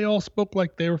Anchorage, they all spoke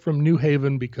like they were from New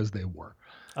Haven because they were.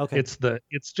 Okay. It was the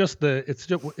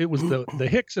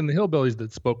Hicks and the hillbillies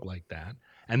that spoke like that.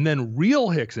 And then real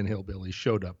Hicks and hillbillies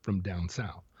showed up from down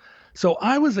south. So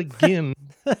I was again,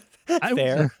 Fair. I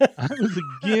was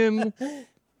again,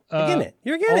 Again it.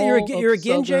 You're again it. You're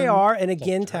again JR and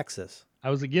again Texas. I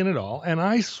was again it all. And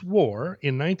I swore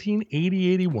in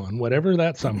 1980, 81, whatever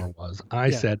that summer was,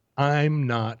 I said, I'm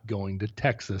not going to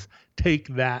Texas. Take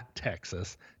that,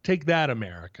 Texas. Take that,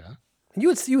 America. And you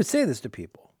would say this to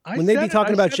people. When they'd be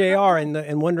talking about JR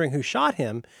and wondering who shot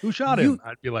him. Who shot him?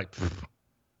 I'd be like,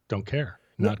 don't care.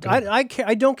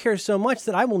 I don't care so much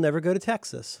that I will never go to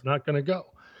Texas. Not going to go.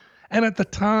 And at the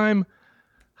time,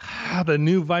 the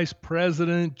new vice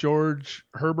president, George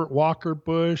Herbert Walker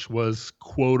Bush, was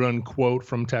quote unquote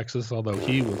from Texas, although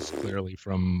he was clearly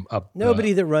from up.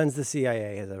 Nobody that runs the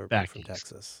CIA has ever been from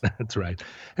Texas. That's right.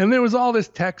 And there was all this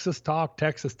Texas talk,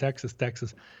 Texas.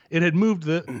 It had moved,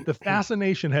 the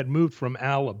fascination had moved from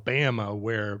Alabama,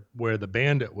 where the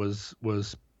bandit was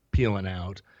peeling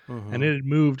out. And it had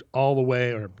moved all the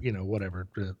way, or whatever,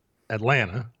 to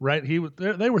Atlanta, right?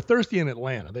 They were thirsty in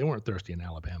Atlanta. They weren't thirsty in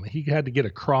Alabama. He had to get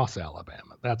across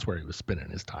Alabama. That's where he was spinning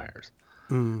his tires.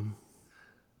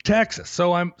 Texas.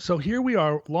 So here we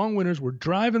are, long winters. We're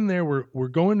driving there. We're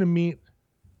going to meet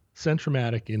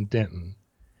Centromatic in Denton,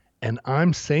 and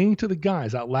I'm saying to the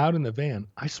guys out loud in the van,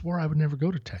 I swore I would never go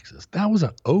to Texas. That was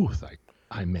an oath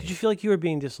I made. Did you feel like you were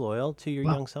being disloyal to your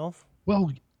young self?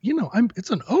 Well,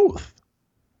 it's an oath.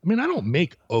 I mean, I don't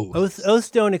make oaths. Oaths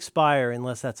don't expire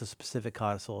unless that's a specific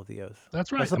codicil of the oath.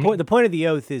 That's right. The point of the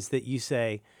oath is that you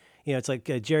say, it's like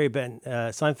Jerry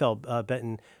Seinfeld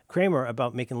betting Kramer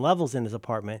about making levels in his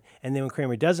apartment. And then when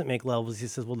Kramer doesn't make levels, he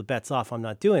says, well, the bet's off. I'm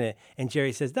not doing it. And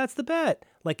Jerry says, that's the bet.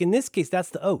 Like in this case, that's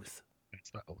the oath.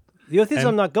 That's the oath. The oath is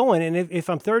I'm not going. And if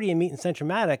I'm 30 and meeting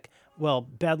Centromatic, well,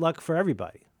 bad luck for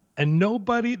everybody. And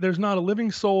there's not a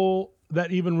living soul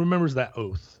that even remembers that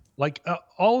oath. Like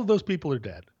all of those people are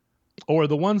dead. Or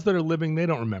the ones that are living, they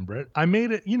don't remember it. I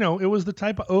made it, it was the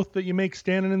type of oath that you make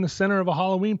standing in the center of a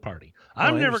Halloween party.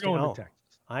 I'm never going to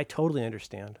Texas. I totally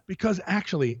understand. Because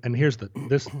actually, and here's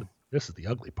this is the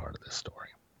ugly part of this story.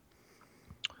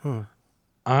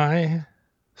 I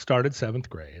started 7th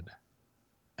grade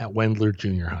at Wendler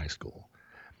Junior High School,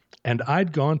 and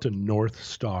I'd gone to North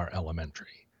Star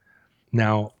Elementary.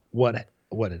 Now, what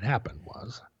had happened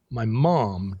was, my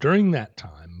mom, during that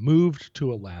time, moved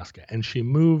to Alaska, and she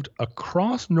moved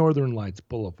across Northern Lights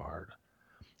Boulevard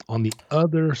on the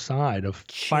other side of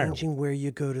Changing where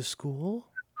you go to school?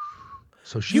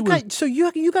 So you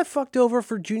got fucked over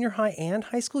for junior high and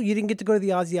high school? You didn't get to go to the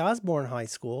Ozzy Osbourne High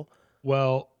School?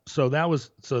 Well, so that was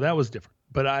different.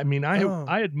 But I mean,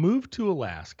 I had moved to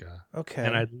Alaska. Okay.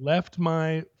 And I'd left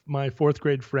my 4th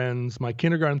grade friends, my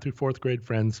kindergarten through 4th grade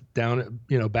friends down at,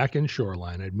 back in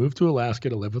Shoreline. I'd moved to Alaska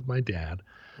to live with my dad.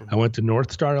 I went to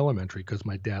North Star Elementary because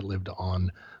my dad lived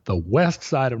on the west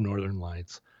side of Northern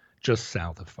Lights, just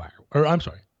north of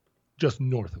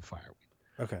Fireweed.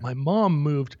 Okay. My mom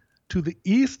moved to the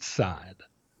east side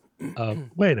of,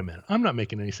 wait a minute, I'm not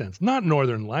making any sense. Not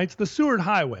Northern Lights, the Seward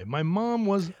Highway. My mom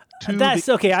was That's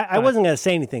okay. I wasn't going to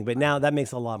say anything, but now that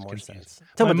makes a lot more sense.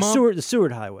 Tell me about the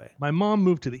Seward Highway. My mom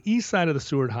moved to the east side of the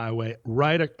Seward Highway,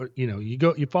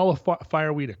 you follow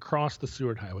Fireweed across the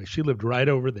Seward Highway. She lived right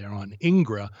over there on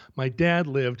Ingra. My dad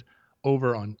lived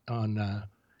over on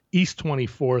East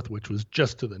 24th, which was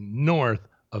just to the north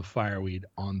of Fireweed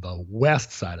on the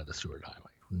west side of the Seward Highway.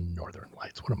 Northern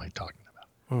Lights. What am I talking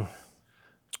about?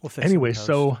 Anyway,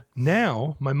 so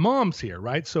now my mom's here,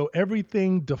 right? So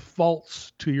everything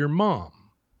defaults to your mom.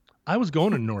 I was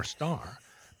going to North Star,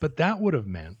 but that would have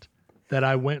meant that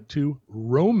I went to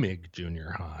Romig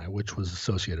Junior High, which was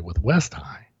associated with West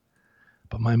High.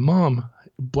 But my mom,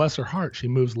 bless her heart, she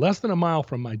moves less than a mile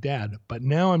from my dad, but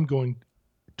now I'm going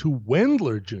to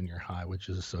Wendler Junior High, which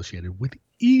is associated with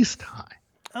East High.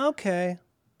 Okay.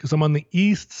 Because I'm on the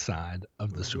east side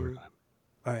of the Seward Highway.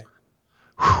 All right.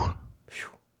 Whew.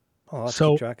 Oh, to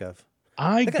keep track of.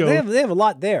 They have a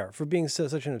lot there for being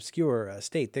such an obscure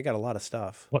state. They got a lot of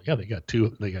stuff. Well, yeah, they got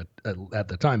at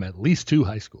the time at least 2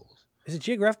 high schools. Is it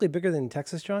geographically bigger than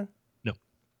Texas, John? No.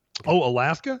 Oh,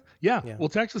 Alaska? Yeah. Well,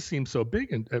 Texas seems so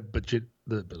big, but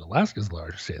Alaska's the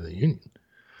largest state of the union.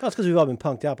 Oh, it's because we've all been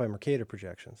punked out by Mercator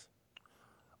projections.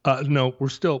 No, we're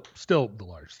still the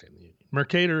largest state in the union.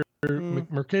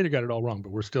 Mercator got it all wrong,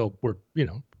 but we're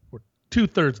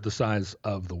 2/3 the size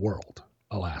of the world.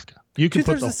 Alaska. You can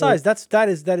 2/3 the size. That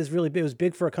is really big. It was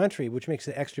big for a country, which makes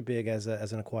it extra big as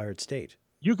an acquired state.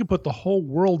 You could put the whole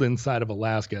world inside of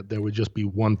Alaska. There would just be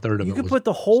 1/3 of it. You could was put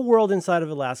the whole world inside of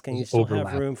Alaska, and you still have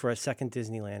overlap. room for a second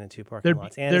Disneyland and 2 parking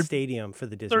lots and a stadium for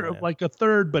the Disneyland. like a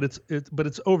third, but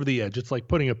it's over the edge. It's like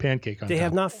putting a pancake on They top.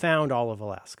 have not found all of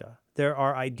Alaska. There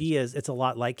are ideas. It's a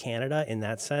lot like Canada in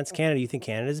that sense. Canada, you think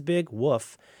Canada's big?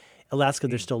 Woof. Alaska,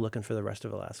 they're still looking for the rest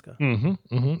of Alaska. You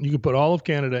could put all of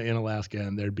Canada in Alaska,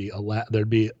 and there'd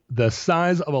be the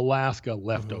size of Alaska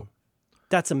left over.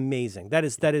 That's amazing.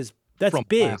 That's From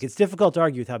big. Alaska. It's difficult to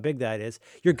argue with how big that is.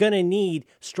 You're going to need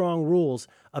strong rules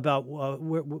about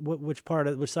which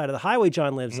side of the highway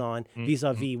John lives on,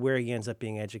 vis-a-vis where he ends up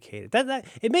being educated. That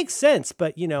it makes sense,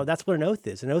 but that's what an oath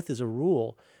is. An oath is a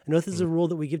rule. An oath is a rule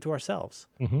that we give to ourselves.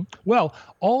 Well,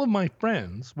 all of my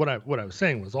friends, what I was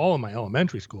saying was all of my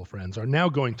elementary school friends are now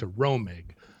going to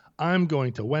Romig. I'm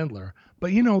going to Wendler, but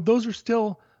those are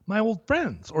still my old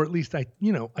friends, or at least I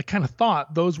kind of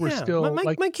thought those were still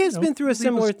my kid's been through a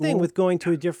similar thing with going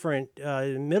to a different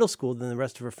middle school than the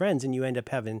rest of her friends, and you end up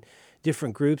having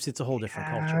different groups. It's a whole different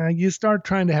culture. You start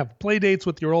trying to have play dates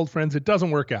with your old friends. It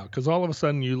doesn't work out because all of a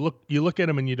sudden you look at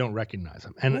them and you don't recognize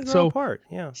them. And so apart.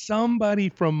 Somebody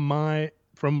from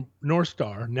North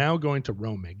Star, now going to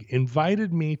Romig,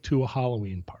 invited me to a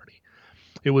Halloween party.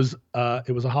 It was a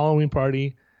Halloween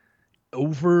party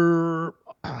over.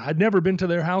 I'd never been to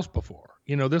their house before.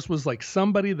 This was like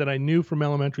somebody that I knew from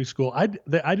elementary school. I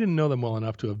didn't know them well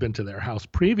enough to have been to their house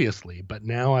previously, but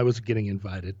now I was getting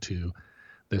invited to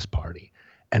this party.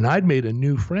 And I'd made a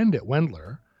new friend at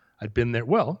Wendler. I'd been there.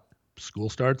 Well, school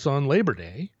starts on Labor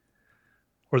Day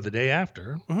or the day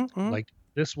after. Like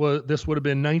this would have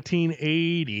been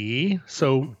 1980.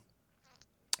 So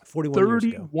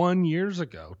 31 years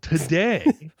ago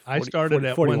today, I started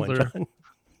at Wendler. John.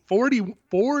 40.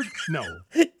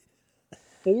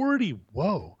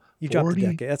 Whoa. You dropped a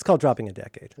decade. That's called dropping a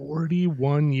decade.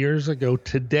 41 years ago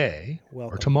today,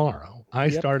 or tomorrow, I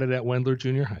started at Wendler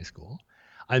Junior High School.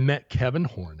 I met Kevin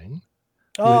Horning.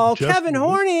 Oh, Kevin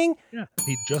Horning. Yeah.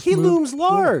 He looms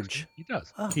large. He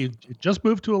does. He just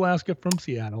moved to Alaska from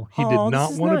Seattle. He did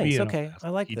not want to be in Alaska. I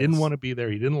like He didn't want to be there.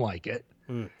 He didn't like it.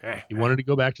 He wanted to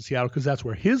go back to Seattle because that's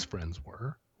where his friends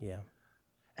were. Yeah.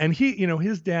 And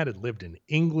his dad had lived in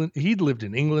England. He'd lived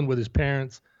in England with his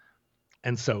parents.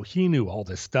 And so he knew all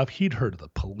this stuff. He'd heard of the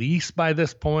Police by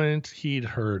this point. He'd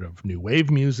heard of new wave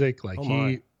music. Like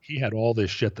he had all this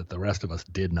shit that the rest of us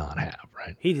did not have,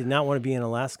 right? He did not want to be in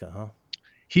Alaska, huh?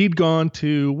 He'd gone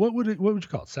to what would you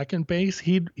call it? Second base?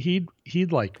 He'd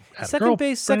like had second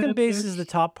base. Second base is the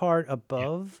top part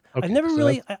above. Yeah. Okay, I've never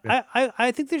really.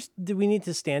 I think we need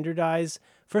to standardize.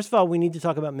 First of all, we need to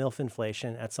talk about MILF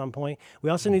inflation at some point. We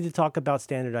also need to talk about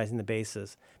standardizing the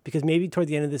bases because maybe toward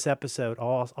the end of this episode,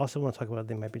 I'll also want to talk about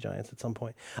They Might Be Giants at some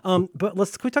point. But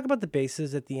can we talk about the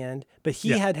bases at the end? But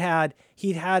he'd had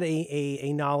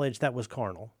a knowledge that was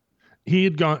carnal.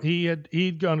 He'd gone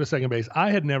to second base.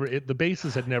 The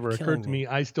bases had never occurred to me.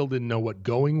 I still didn't know what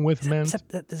going with meant.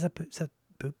 Is that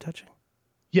boob touching?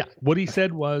 Yeah. What he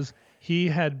said was he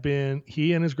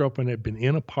and his girlfriend had been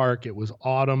in a park. It was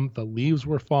autumn. The leaves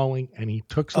were falling and he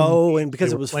took some. Oh, and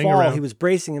because it was fall, he was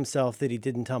bracing himself that he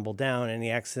didn't tumble down and he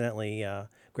accidentally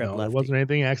grabbed Lefty. There wasn't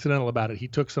anything accidental about it. He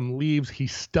took some leaves. He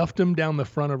stuffed them down the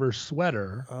front of her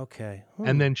sweater. Okay.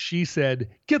 And then she said,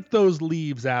 "Get those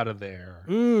leaves out of there."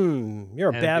 You're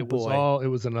a bad boy. It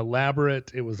was an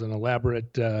elaborate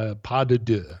pas de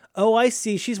deux. Oh, I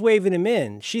see. She's waving him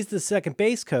in. She's the second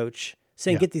base coach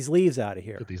saying, "Get these leaves out of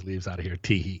here." Get these leaves out of here.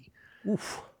 Tee-hee.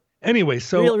 Oof. Anyway,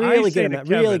 so really get him out.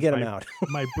 Really get him out.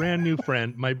 my brand new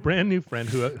friend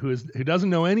who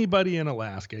doesn't know anybody in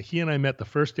Alaska. He and I met the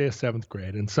first day of 7th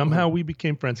grade, and somehow we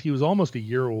became friends. He was almost a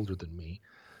year older than me,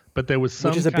 but there was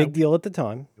which is a big deal at the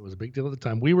time. It was a big deal at the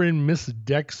time. We were in Ms.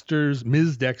 Dexter's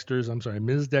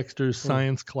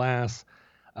science class,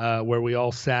 where we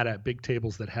all sat at big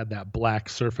tables that had that black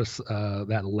surface,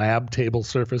 that lab table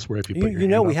surface, where if you put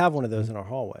your we have one of those in our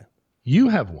hallway. You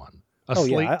have one.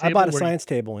 I bought a science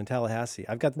table in Tallahassee.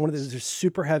 I've got one of those. They're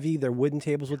super heavy. They're wooden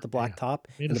tables with the black top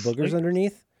and the boogers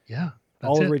underneath. Yeah.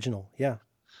 All original. Yeah.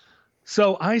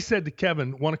 So I said to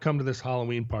Kevin, "Want to come to this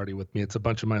Halloween party with me? It's a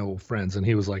bunch of my old friends." And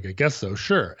he was like, "I guess so.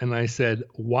 Sure." And I said,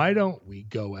 "Why don't we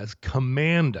go as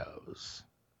commandos?"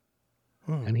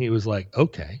 And he was like,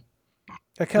 "Okay."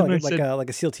 Kind of like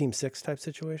a SEAL Team 6 type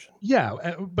situation?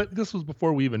 Yeah. But this was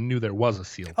before we even knew there was a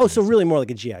SEAL Team. Oh, so really more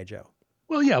like a G.I. Joe.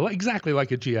 Well, yeah, exactly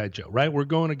like a G.I. Joe, right? We're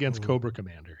going against Cobra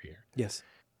Commander here. Yes.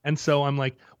 And so I'm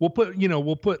like, we'll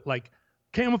put like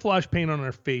camouflage paint on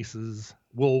our faces.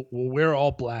 We'll wear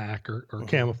all black or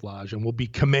camouflage, and we'll be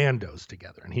commandos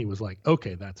together. And he was like,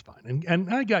 "Okay, that's fine." And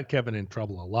I got Kevin in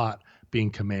trouble a lot being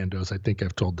commandos. I think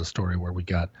I've told the story where we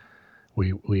got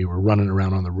we were running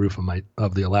around on the roof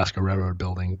of the Alaska Railroad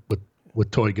building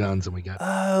with toy guns, and we got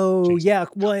yeah.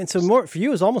 Well, and so more for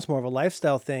you is almost more of a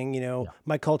lifestyle thing.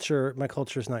 My culture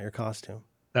is not your costume.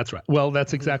 That's right. Well,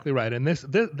 that's exactly right. And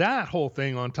that whole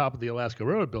thing on top of the Alaska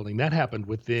Railroad building, that happened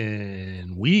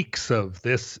within weeks of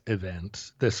this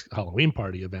event, this Halloween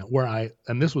party event,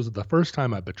 and this was the first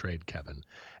time I betrayed Kevin,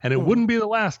 and it wouldn't be the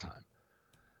last time,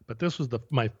 but this was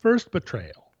my first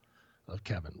betrayal of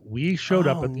Kevin. We showed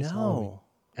up at this Halloween,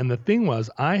 and the thing was,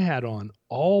 I had on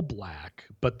all black,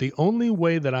 but the only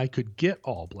way that I could get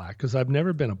all black, because I've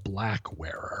never been a black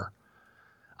wearer,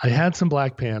 I had some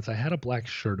black pants, I had a black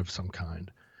shirt of some kind.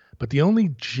 But the only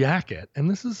jacket, and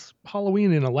this is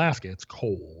Halloween in Alaska, it's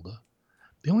cold.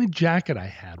 The only jacket I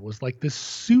had was like this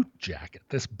suit jacket,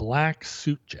 this black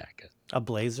suit jacket. A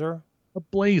blazer? A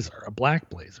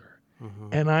black blazer. Mm-hmm.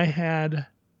 And I had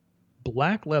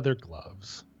black leather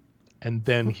gloves. And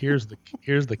then here's the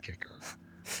kicker.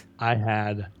 I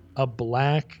had a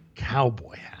black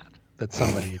cowboy hat that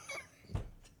somebody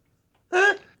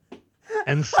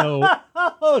and so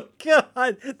oh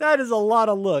God, that is a lot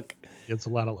of look. It's a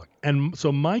lot of look. And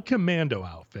so my commando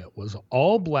outfit was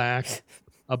all black,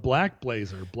 a black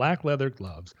blazer, black leather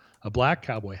gloves, a black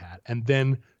cowboy hat, and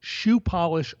then shoe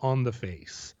polish on the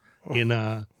face in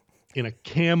a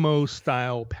camo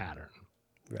style pattern.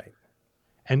 Right.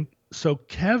 And so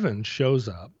Kevin shows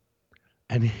up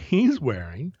and he's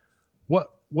wearing what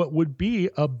would be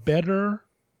a better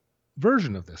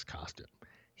version of this costume.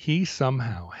 He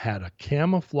somehow had a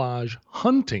camouflage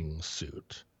hunting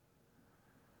suit,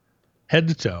 head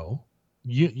to toe,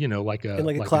 like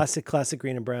a classic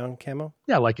green and brown camo.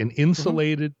 Yeah, like an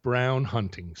insulated brown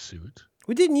hunting suit.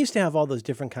 We didn't used to have all those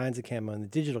different kinds of camo. In the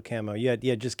digital camo, you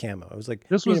had just camo. It was like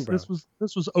this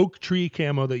was oak tree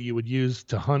camo that you would use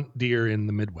to hunt deer in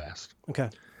the Midwest. Okay.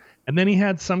 And then he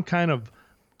had some kind of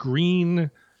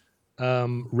green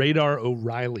Radar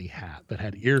O'Reilly hat that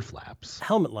had ear flaps,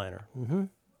 helmet liner. Mm-hmm.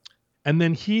 And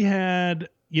then he had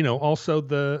also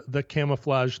the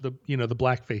camouflage, the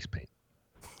black face paint.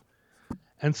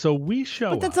 And so we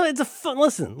show up. But it's a fun.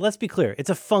 Listen, let's be clear. It's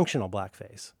a functional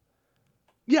blackface.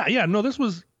 Yeah. No, this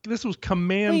was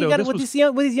commando. With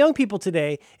these young people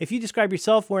today, if you describe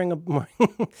yourself wearing a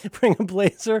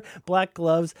blazer, black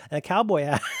gloves, and a cowboy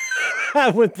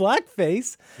hat with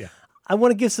blackface, yeah. I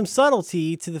want to give some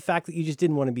subtlety to the fact that you just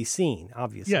didn't want to be seen,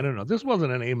 obviously. Yeah, no. This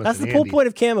wasn't an Amos. That's the whole point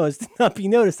of camo, is to not be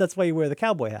noticed. That's why you wear the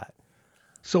cowboy hat.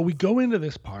 So we go into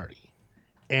this party,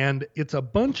 and it's a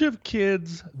bunch of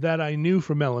kids that I knew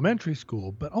from elementary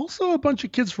school, but also a bunch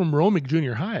of kids from Romig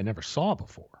Junior High I never saw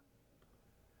before.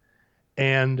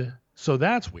 And so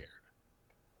that's weird.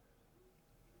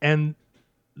 And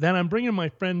then I'm bringing my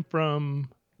friend from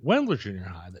Wendler Junior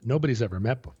High that nobody's ever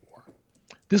met before.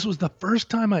 This was the first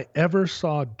time I ever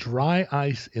saw dry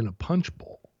ice in a punch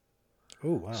bowl.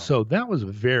 Oh, wow. So that was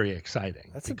very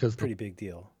exciting. That's a pretty big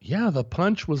deal. Yeah, the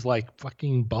punch was like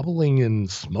fucking bubbling and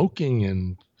smoking,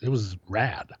 and it was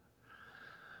rad.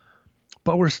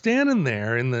 But we're standing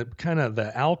there in the kind of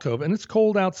the alcove, and it's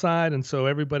cold outside, and so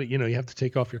everybody, you have to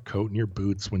take off your coat and your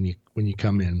boots when you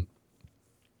come in.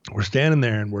 We're standing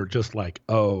there, and we're just like,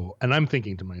 oh, and I'm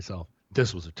thinking to myself,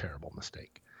 this was a terrible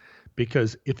mistake.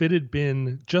 Because if it had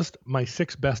been just my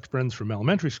 6 best friends from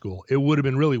elementary school, it would have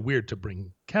been really weird to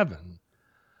bring Kevin.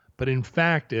 But in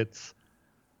fact, it's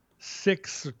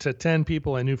 6 to 10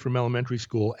 people I knew from elementary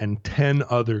school and 10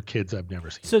 other kids I've never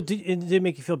seen. So did it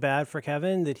make you feel bad for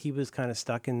Kevin that he was kind of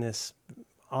stuck in this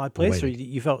odd place, or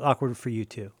you felt awkward for you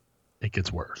too? It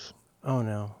gets worse. Oh,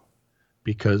 no.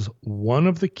 Because one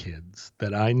of the kids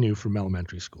that I knew from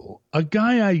elementary school, a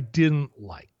guy I didn't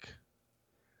like,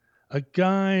 a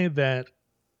guy that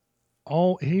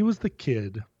he was the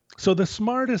kid. So the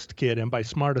smartest kid, and by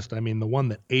smartest, I mean the one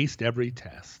that aced every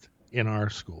test in our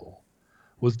school,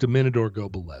 was Dominador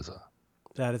Gobeleza.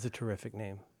 That is a terrific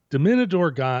name.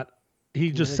 Dominador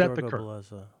just set the curve.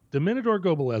 Dominador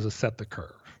Gobeleza set the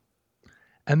curve.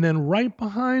 And then right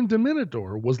behind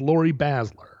Dominador was Lori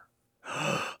Basler.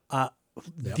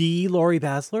 The Lori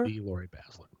Basler? The Lori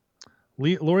Basler.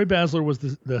 Lori Basler was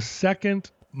the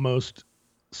second most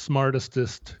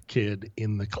smartest kid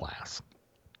in the class.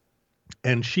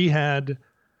 And she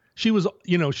was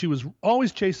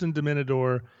always chasing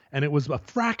Dominador, and it was a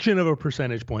fraction of a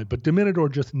percentage point, but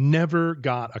Dominador just never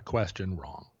got a question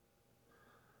wrong.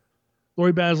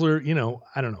 Lori Basler,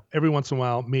 I don't know, every once in a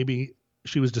while, maybe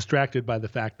she was distracted by the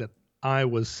fact that I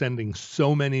was sending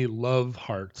so many love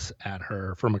hearts at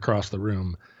her from across the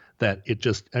room that it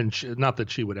just, not that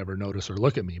she would ever notice or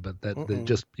look at me, but that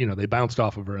just, they bounced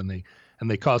off of her and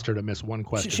and they caused her to miss one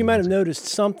question. She might have noticed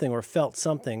something or felt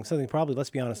something probably, let's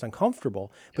be honest,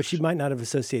 uncomfortable, but she might not have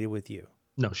associated with you.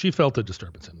 No, she felt a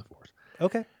disturbance in the force.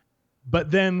 Okay.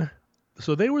 But then,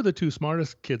 so they were the two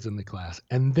smartest kids in the class.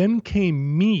 And then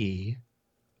came me,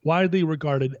 widely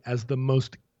regarded as the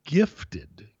most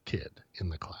gifted kid in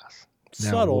the class.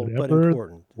 Subtle, but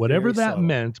important. Whatever Very that subtle.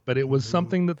 meant, but it was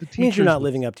something that the teachers... It means you're not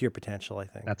living up to your potential, I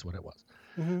think. That's what it was.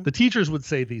 The teachers would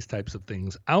say these types of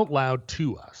things out loud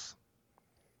to us.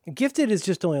 Gifted is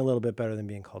just only a little bit better than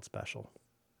being called special.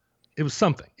 It was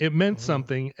something. It meant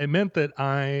something. It meant that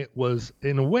I was,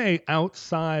 in a way,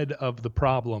 outside of the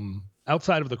problem,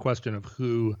 outside of the question of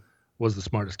who was the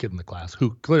smartest kid in the class,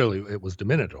 who clearly it was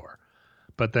Diminutor.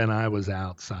 But then I was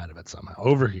outside of it somehow,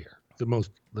 over here, the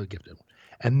gifted one.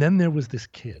 And then there was this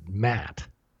kid, Matt,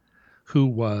 who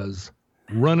was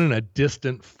running a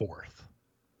distant fourth.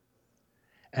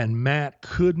 And Matt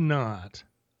could not,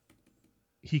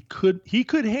 he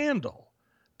could handle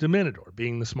Diminutor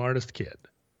being the smartest kid.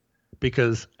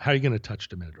 Because how are you going to touch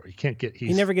Diminutor? You can't get,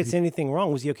 he never gets anything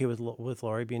wrong. Was he okay with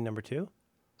Laurie being number 2?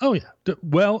 Oh yeah.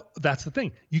 Well, that's the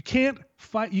thing. You can't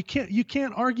fight. You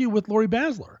can't argue with Laurie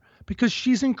Basler because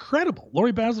she's incredible.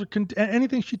 Laurie Basler can,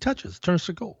 anything she touches turns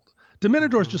to gold.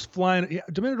 Diminutor's just flying. Yeah,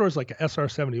 Diminutor's like a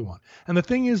SR-71. And the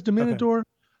thing is, Diminutor,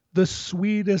 the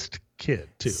sweetest kid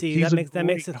too. See, that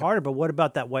makes it harder. But what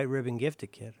about that white ribbon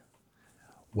gifted kid?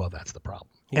 Well, that's the problem.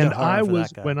 And I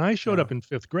was, when I showed up in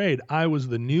 5th grade, I was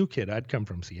the new kid. I'd come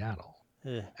from Seattle.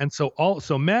 And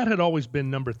so Matt had always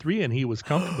been number 3 and he was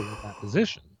comfortable with that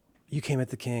position. You came at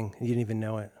the king. You didn't even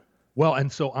know it. Well,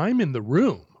 and so I'm in the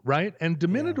room, right? And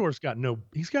Diminutor's got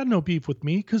no beef with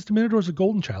me because Diminutor's a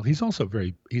golden child. He's also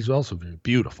very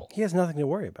beautiful. He has nothing to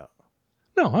worry about.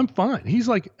 No, I'm fine. He's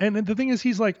like, and the thing is,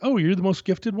 he's like, oh, you're the most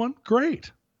gifted one?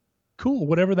 Great. Cool.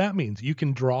 Whatever that means. You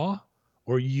can draw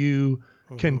or you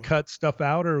can cut stuff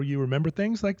out or you remember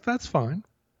things, like that's fine.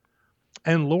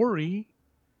 And Laurie,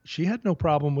 she had no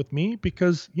problem with me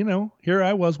because, here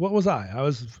I was. What was I?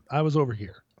 I was over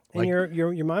here. And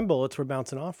your mind bullets were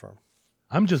bouncing off her.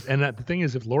 I'm just, and the thing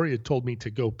is, if Laurie had told me to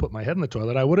go put my head in the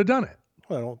toilet, I would have done it.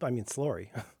 Well, I mean, it's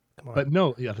Laurie. Come on. But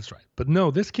no, yeah, that's right. But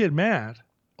no, this kid, Matt,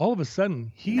 all of a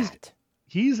sudden, he's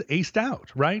aced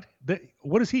out, right?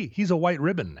 What is he? He's a white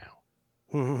ribbon now.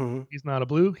 He's not a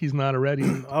blue. He's not a red.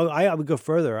 I would go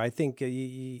further. I think.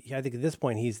 I think at this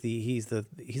point he's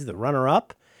the runner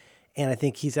up, and I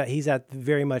think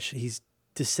he's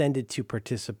descended to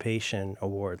participation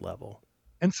award level.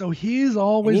 And so he's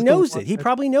always. And he knows it. He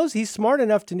probably knows he's smart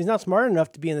enough to. He's not smart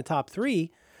enough to be in the top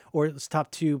 3, or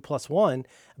top 2 plus 1,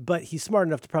 but he's smart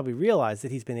enough to probably realize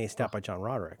that he's been aced out by John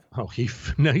Roderick. Oh,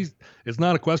 it's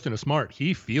not a question of smart.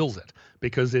 He feels it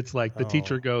because it's like the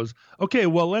teacher goes, okay,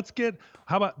 well,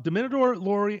 how about Diminutor,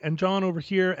 Laurie, and John over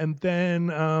here, and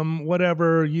then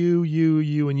whatever, you,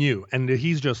 and you. And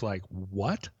he's just like,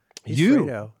 what? He's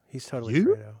Fredo. He's totally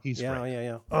Fredo. He's Fredo.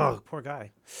 Yeah. Oh, poor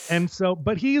guy. And so,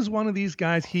 but he is one of these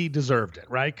guys. He deserved it,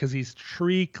 right? Because he's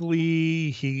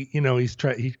treacly. He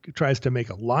tries to make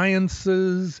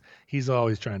alliances. He's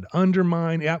always trying to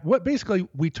undermine. Yeah. Basically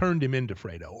we turned him into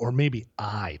Fredo, or maybe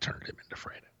I turned him into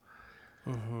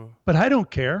Fredo. But I don't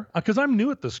care because I'm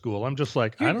new at the school. I'm just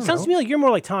like, I don't know. It sounds to me like you're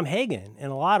more like Tom Hagen in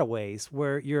a lot of ways,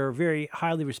 where you're very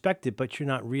highly respected, but you're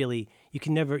not really. You're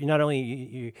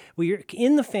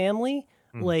in the family.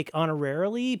 Like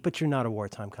honorarily, but you're not a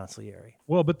wartime consigliere.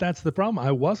 Well, but that's the problem.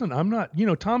 I'm not,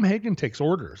 Tom Hagen takes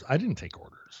orders. I didn't take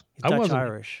orders. He's Dutch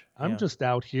Irish. I'm just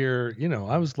out here,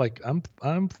 I was like, I'm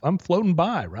floating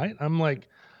by, right? I'm like,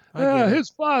 his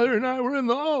father and I were in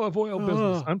the olive oil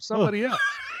business. I'm somebody else.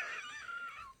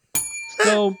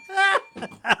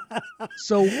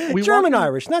 So we German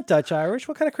Irish, not Dutch Irish.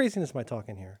 What kind of craziness am I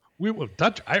talking here? We were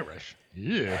Dutch Irish.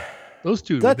 Yeah. Those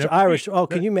two. Dutch Irish. Oh,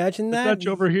 can you imagine that? The Dutch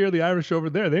over here, the Irish over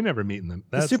there. They never meet in them.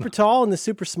 The super tall and the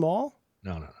super small?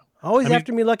 No. Always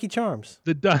after me, Lucky Charms.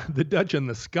 The Dutch and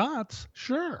the Scots,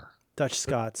 sure. Dutch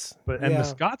Scots. And the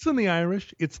Scots and the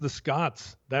Irish, it's the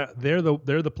Scots. They're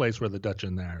the place where the Dutch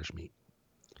and the Irish meet.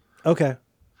 Okay.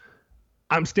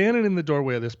 I'm standing in the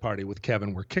doorway of this party with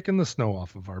Kevin. We're kicking the snow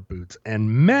off of our boots. And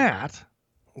Matt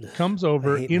comes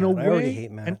over in a way. I already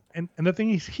hate Matt. And the thing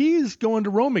is, he's going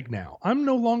to Romig now. I'm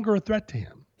no longer a threat to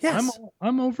him. Yes.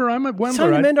 I'm over. I'm at Wembley. It's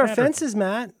time to mend our fences,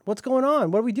 Matt. What's going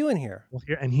on? What are we doing here? Well,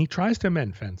 and he tries to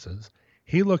mend fences.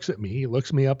 He looks at me. He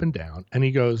looks me up and down. And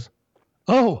he goes,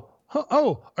 oh,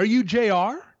 are you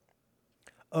JR?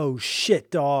 Oh, shit,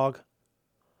 dog.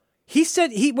 He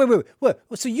said, wait.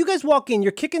 So you guys walk in.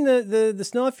 You're kicking the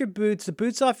snow off your boots, the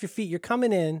boots off your feet. You're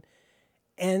coming in.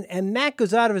 And Matt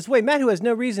goes out of his way. Matt, who has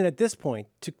no reason at this point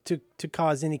to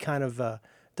cause any kind of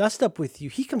dust up with you.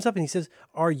 He comes up and he says,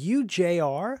 "Are you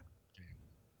JR?"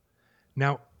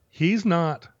 Now, he doesn't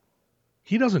know.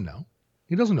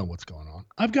 He doesn't know what's going on.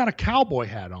 I've got a cowboy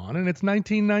hat on, and it's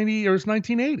 1990 or it's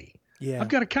 1980. Yeah. I've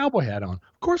got a cowboy hat on.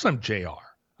 Of course I'm JR.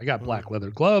 I got black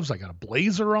leather gloves. I got a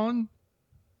blazer on.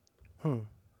 Did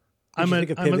you think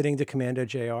of pivoting to Commando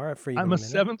JR for even I'm a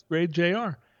minute? 7th grade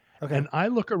JR. Okay. And I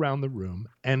look around the room,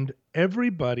 and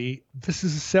everybody, this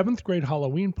is a 7th grade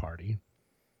Halloween party.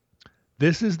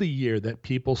 This is the year that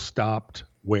people stopped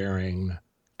wearing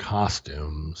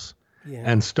costumes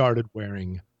and started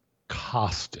wearing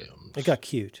costumes. It got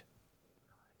cute.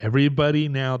 Everybody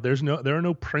now, there are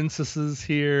no princesses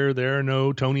here. There are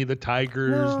no Tony the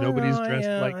Tigers. Nobody's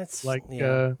dressed like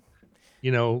I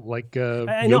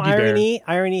know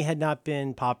irony had not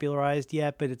been popularized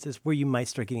yet, but it's just where you might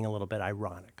start getting a little bit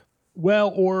ironic.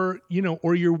 Well, or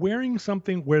you're wearing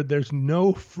something where there's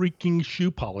no freaking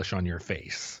shoe polish on your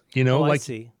face. I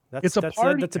see. It's a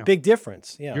party. That's a big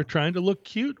difference. Yeah. You're trying to look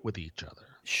cute with each other.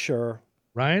 Sure.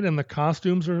 Right? And the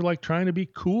costumes are like trying to be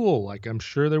cool. Like I'm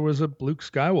sure there was a Luke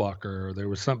Skywalker or there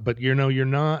was some, but you're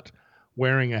not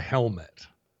wearing a helmet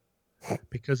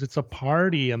because it's a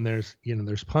party and there's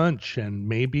punch and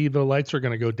maybe the lights are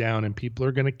going to go down and people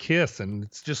are going to kiss. And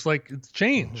it's just like, it's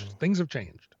changed. Mm-hmm. Things have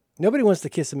changed. Nobody wants to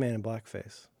kiss a man in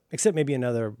blackface, except maybe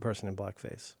another person in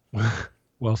blackface.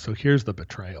 Well, so here's the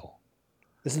betrayal.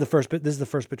 This is the first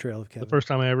betrayal of Kevin. The first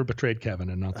time I ever betrayed Kevin,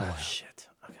 and not the last. Shit.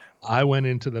 Okay. I went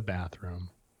into the bathroom.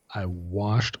 I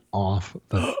washed off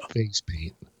the face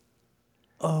paint.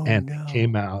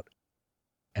 Came out,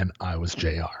 and I was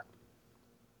JR.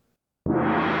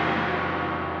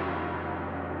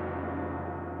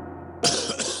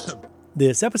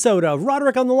 This episode of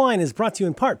Roderick on the Line is brought to you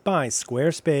in part by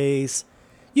Squarespace.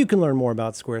 You can learn more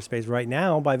about Squarespace right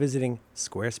now by visiting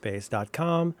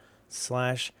squarespace.com/supertrain.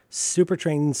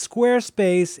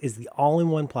 Squarespace is the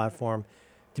all-in-one platform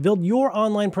to build your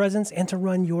online presence and to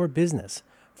run your business.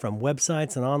 From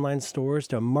websites and online stores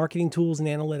to marketing tools and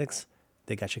analytics,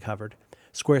 they got you covered.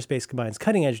 Squarespace combines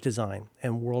cutting-edge design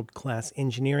and world-class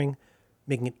engineering,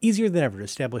 making it easier than ever to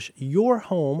establish your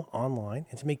home online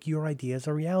and to make your ideas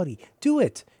a reality. Do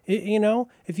it.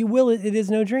 If you will, it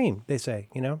is no dream, they say,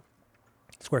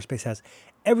 Squarespace has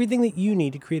everything that you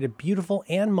need to create a beautiful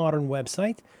and modern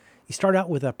website. You start out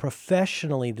with a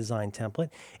professionally designed template,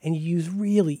 and you use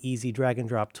really easy drag and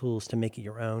drop tools to make it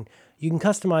your own. You can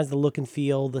customize the look and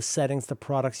feel, the settings, the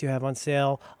products you have on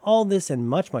sale, all this and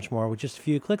much, much more with just a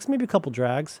few clicks, maybe a couple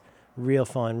drags. Real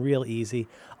fun, real easy.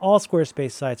 All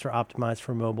Squarespace sites are optimized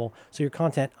for mobile, so your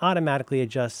content automatically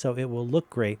adjusts so it will look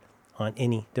great on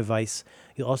any device.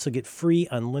 You'll also get free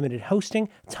unlimited hosting,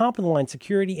 top-of-the-line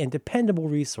security, and dependable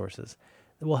resources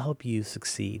that will help you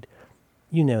succeed.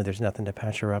 There's nothing to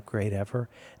patch or upgrade ever.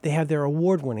 They have their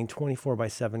award-winning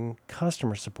 24/7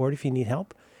 customer support if you need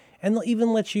help, and they'll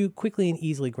even let you quickly and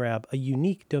easily grab a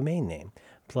unique domain name.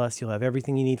 Plus, you'll have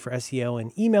everything you need for SEO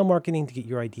and email marketing to get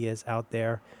your ideas out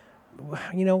there.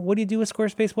 What do you do with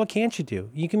Squarespace? What can't you do?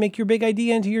 You can make your big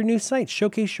idea into your new site,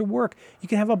 showcase your work. You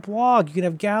can have a blog. You can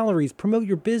have galleries, promote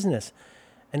your business,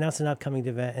 announce an upcoming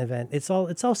event. It's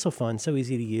all so fun, so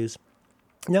easy to use.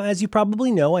 Now, as you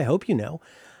probably know, I hope you know,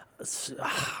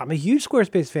 I'm a huge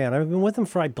Squarespace fan. I've been with them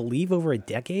for, I believe, over a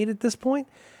decade at this point.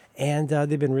 And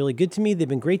they've been really good to me. They've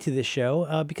been great to this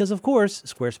show because, of course,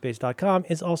 Squarespace.com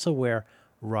is also where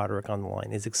Roderick on the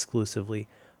Line is exclusively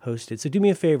hosted. So do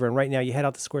me a favor, and right now you head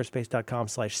out to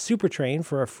squarespace.com/supertrain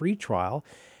for a free trial,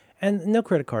 and no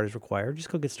credit card is required. Just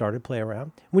go get started, play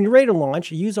around. When you're ready to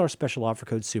launch, use our special offer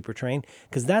code SUPERTRAIN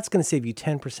because that's going to save you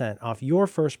 10% off your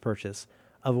first purchase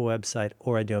of a website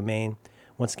or a domain.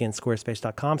 Once again,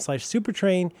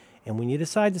 squarespace.com/supertrain, and when you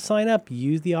decide to sign up,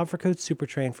 use the offer code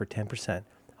SUPERTRAIN for 10%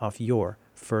 off your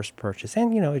first purchase.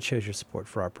 And, it shows your support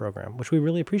for our program, which we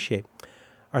really appreciate.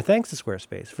 Our thanks to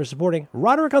Squarespace for supporting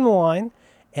Roderick on the Line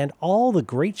and all the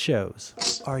great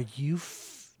shows. Are you,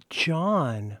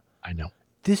 John? I know.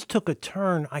 This took a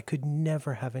turn I could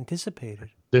never have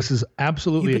anticipated. This is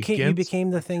absolutely you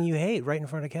became the thing you hate right in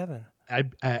front of Kevin.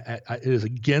 It is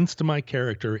against my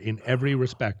character in every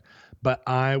respect. But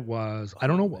I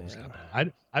don't know what was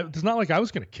happening. It's not like I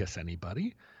was going to kiss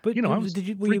anybody. But I was were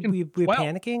you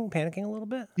panicking a little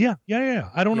bit? Yeah.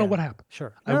 I don't know what happened.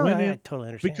 Sure. I went in, I totally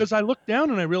understand. because I looked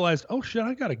down and I realized, oh shit,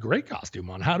 I got a great costume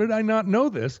on. How did I not know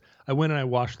this? I went and I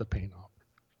washed the paint off.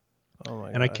 Oh my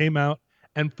God. And I came out,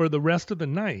 and for the rest of the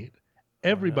night,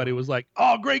 everybody was like,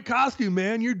 "Oh, great costume,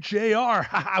 man! You're JR.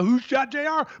 Who shot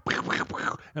JR?"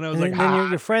 And I was like, then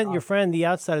your friend, the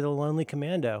outside of the Lonely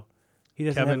Commando. He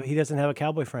doesn't have a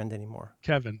cowboy friend anymore.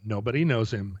 Kevin, nobody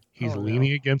knows him. He's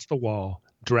leaning against the wall,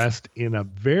 dressed in a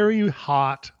very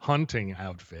hot hunting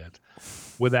outfit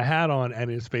with a hat on and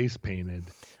his face painted.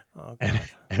 Oh, and God.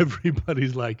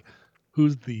 everybody's like,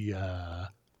 who's the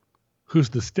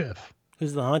stiff?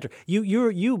 Who's the hunter?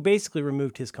 You basically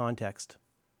removed his context.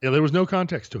 Yeah, there was no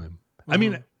context to him. I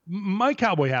mean, my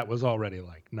cowboy hat was already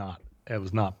like it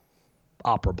was not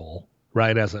operable,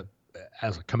 right, as a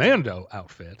commando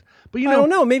outfit. But I don't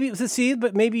know. Maybe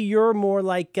but maybe you're more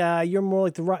like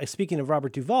speaking of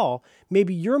Robert Duvall,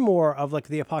 maybe you're more of like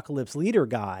the apocalypse leader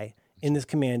guy in this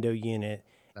commando unit,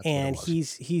 and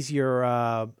he's your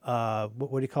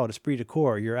what do you call it? Esprit de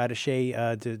corps, your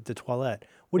attaché de toilette.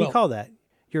 What do you call that?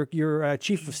 Your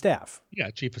chief of staff. Yeah,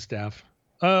 chief of staff.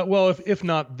 Well, if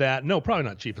not that, no, probably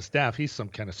not chief of staff. He's some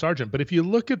kind of sergeant. But if you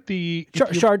look at the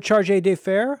Chargé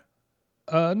d'affaires.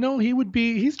 No,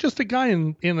 he's just a guy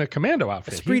in a commando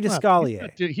outfit. Esprit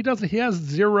d'escalier. He has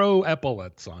 0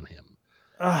 epaulets on him.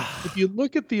 If you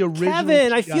look at the original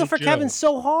Kevin, I feel for Kevin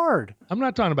so hard. I'm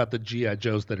not talking about the GI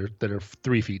Joes that are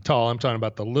 3 feet tall. I'm talking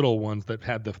about the little ones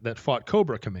that fought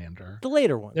Cobra Commander. The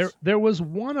later ones. There was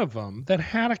one of them that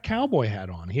had a cowboy hat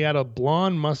on. He had a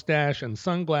blonde mustache and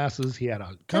sunglasses. He had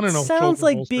a gun and a shoulder sounds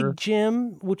like holster. Big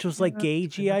Jim, which was like gay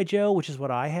GI Joe, which is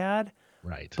what I had.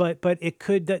 Right. But it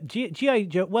could GI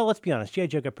Joe. Well, let's be honest. GI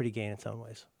Joe got pretty gay in some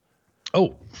ways.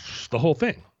 Oh, the whole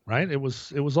thing. Right. It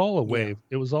was all a way. Yeah.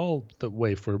 It was all the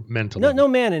way for men to no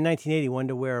man in 1980 wanted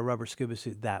to wear a rubber scuba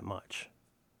suit that much.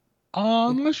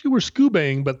 Unless you were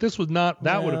scubaing, but this was not.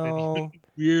 That would have been even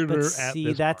weirder. But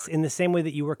see, that's in the same way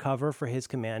that you were cover for his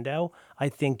commando. I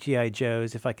think GI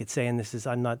Joes, if I could say, and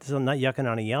I'm not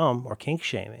yucking on a yum or kink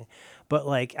shaming, but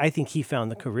like I think he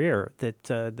found the career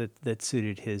that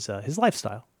suited his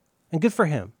lifestyle, and good for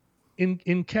him.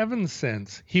 In Kevin's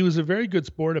sense, he was a very good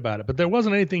sport about it, but there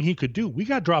wasn't anything he could do. We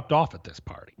got dropped off at this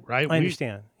party, right? I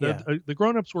understand. The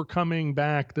grown-ups were coming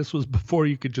back. This was before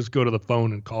you could just go to the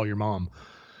phone and call your mom.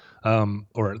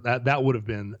 Or that would have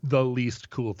been the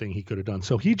least cool thing he could have done.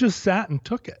 So he just sat and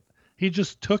took it. He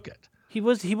just took it. He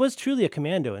was truly a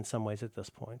commando in some ways at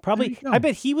this point. Probably, I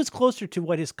bet he was closer to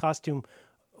what his costume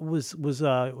was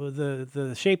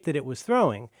the shape that it was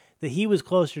throwing. That he was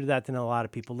closer to that than a lot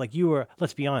of people. Like you were.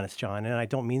 Let's be honest, John, and I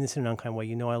don't mean this in an unkind way.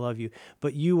 You know I love you,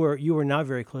 but you were not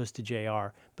very close to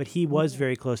JR. But he was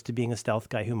very close to being a stealth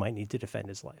guy who might need to defend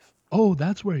his life. Oh,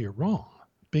 that's where you're wrong.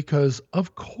 Because,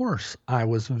 of course, I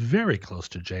was very close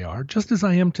to JR, just as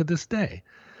I am to this day.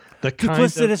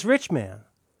 Duplicitous rich man.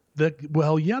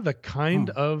 The kind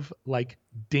of, like,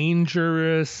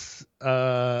 dangerous,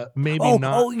 maybe not.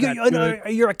 Oh,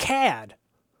 you're a cad.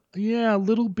 Yeah, a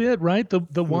little bit, right?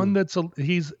 The one that's,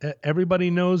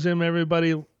 everybody knows him,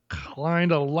 everybody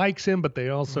kind of likes him, but they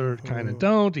also kind of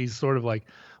don't. He's sort of like...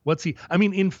 What's he? I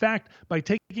mean, in fact, by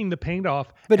taking the paint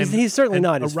off, but he's certainly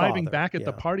not his arriving father. back at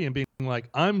the party and being like,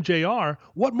 "I'm JR."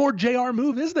 What more JR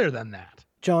move is there than that?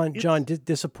 John,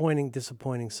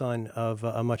 disappointing son of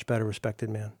a much better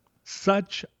respected man.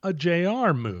 Such a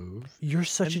JR move. You're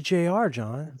such a JR,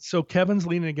 John. So Kevin's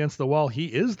leaning against the wall. He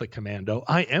is the commando.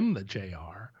 I am the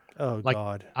JR. Oh,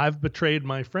 God. I've betrayed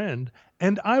my friend.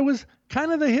 And I was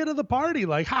kind of the hit of the party,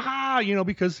 like, ha,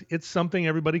 because it's something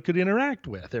everybody could interact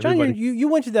with. John, you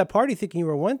went to that party thinking you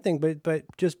were one thing, but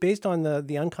just based on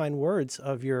the unkind words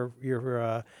of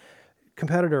your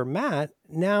competitor, Matt,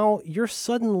 now you're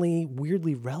suddenly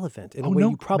weirdly relevant in a way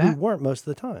you probably weren't most of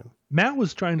the time. Matt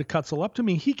was trying to cutsle up to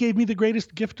me. He gave me the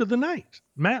greatest gift of the night.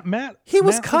 Matt. He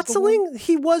was cutsling?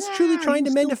 He was truly trying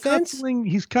to mend a fence?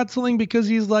 He's cutsling because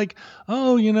he's like,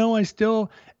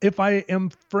 if I am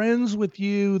friends with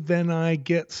you, then I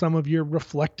get some of your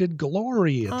reflected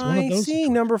glory. It's one of those. See.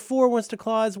 Number 4 wants to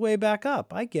claw his way back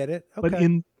up. I get it. Okay. But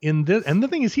in this, and the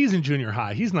thing is, he's in junior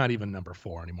high. He's not even number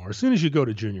 4 anymore. As soon as you go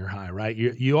to junior high, right?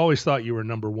 You always thought you were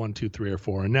number 1, 2, 3, or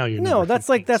 4, and now you're no. That's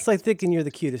like thinking you're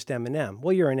the cutest M&M.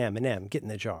 Well, you're an M&M. Get in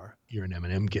the jar. You're an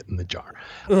M&M. Get in the jar.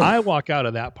 I walk out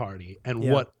of that party, and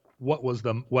what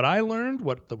I learned,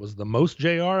 what was the most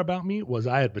JR about me was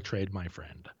I had betrayed my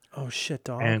friend. Oh shit,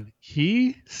 dog! And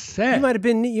he said, "You might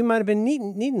have been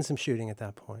needing some shooting at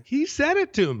that point." He said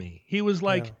it to me. He was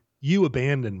like, "You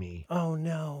abandoned me." Oh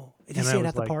no! Did he say it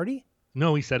at the party?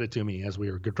 No, he said it to me as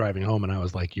we were driving home, and I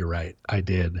was like, "You're right, I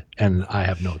did, and I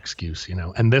have no excuse."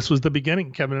 And this was the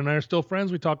beginning. Kevin and I are still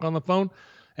friends. We talk on the phone.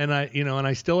 And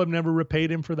I still have never repaid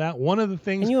him for that. One of the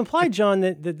things. And you implied, John,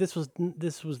 that this was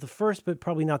the first, but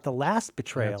probably not the last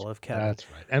betrayal of Kevin. That's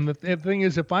right. And the thing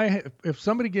is, if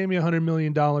somebody gave me $100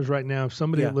 million right now, if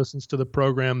somebody listens to the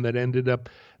program that ended up,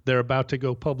 they're about to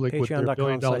go public with their $1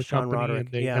 billion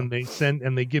company,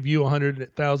 and they give you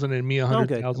 100,000 and me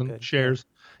 100,000 shares.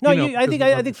 No, I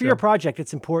think for your project,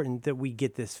 it's important that we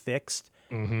get this fixed.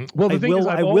 Well, the thing is,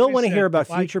 I will want to hear about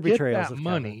future betrayals of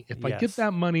money. Kevin. If I get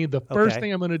that money, the first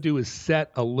thing I'm going to do is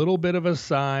set a little bit of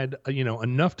aside,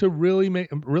 enough to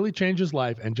really change his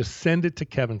life, and just send it to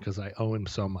Kevin because I owe him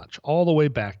so much, all the way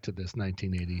back to this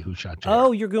 1980 Who Shot JR.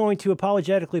 Oh, you're going to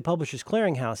apologetically Publishers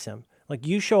Clearinghouse him. Like,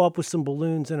 you show up with some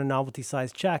balloons and a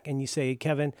novelty-sized check, and you say,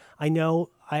 Kevin, I know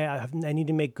I need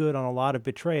to make good on a lot of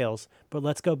betrayals, but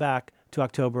let's go back to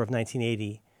October of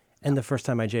 1980 and the first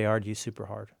time I JR'd you super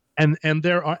hard. And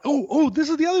there are this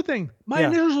is the other thing. My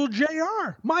initials are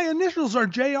JR. My initials are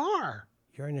JR.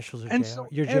 Your initials are and JR. So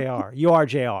You're JR. You are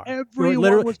JR.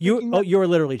 You're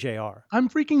literally JR. I'm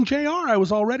freaking JR. I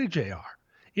was already JR.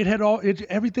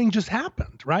 Everything just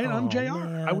happened, right? I'm JR.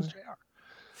 Man. I was JR.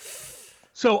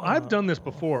 So I've done this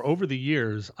before over the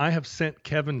years. I have sent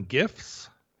Kevin gifts,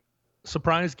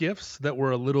 surprise gifts that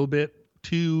were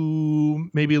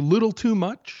maybe a little too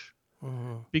much.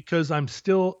 Because I've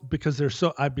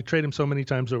betrayed him so many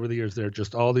times over the years. There are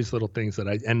just all these little things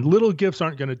and little gifts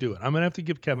aren't going to do it. I'm going to have to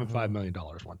give Kevin $5 million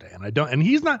one day. And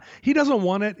he doesn't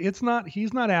want it. He's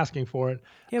not asking for it.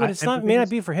 Yeah, but it may not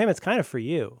be for him. It's kind of for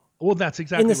you. Well, that's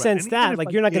exactly in the right. sense that,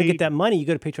 like, you're not going to get that money. You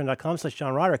go to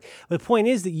patreon.com/John Roderick. But the point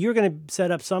is that you're going to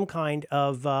set up some kind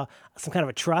of a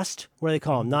trust. What do they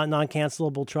call them?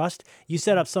 Non-cancelable trust. You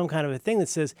set up some kind of a thing that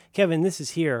says, Kevin, this is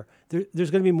here.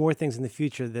 There's going to be more things in the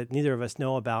future that neither of us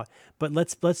know about. But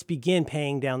let's begin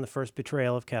paying down the first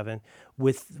betrayal of Kevin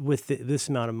with this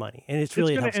amount of money. And it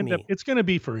helps me. It's going to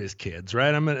be for his kids,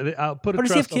 right? I'll put a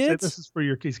trust. Does he have kids? I'll say, this is for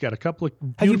your kids. He's got a couple of.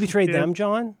 Have you betrayed kids. Them,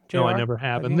 John? JR? No, I never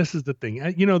have. And this is the thing.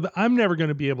 I'm never going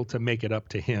to be able to make it up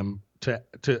to him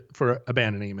for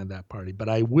abandoning him in that party, but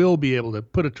I will be able to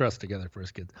put a trust together for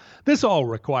his kids. This all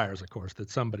requires, of course, that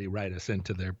somebody write us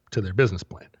into their business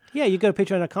plan. Yeah, you go to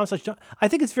patreon.com/John. I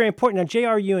think it's very important. Now,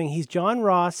 J.R. Ewing, he's John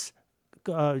Ross,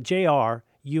 J.R.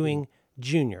 Ewing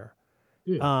Jr.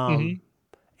 Yeah.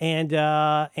 And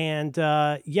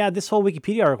this whole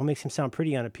Wikipedia article makes him sound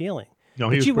pretty unappealing. No,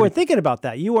 but you weren't thinking about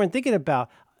that. You weren't thinking about.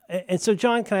 And so,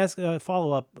 John, can I ask a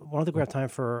follow-up? I don't think we have time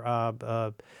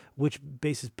for which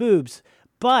bases boobs.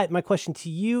 But my question to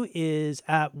you is,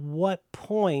 at what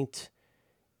point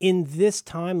in this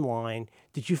timeline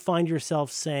did you find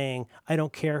yourself saying, I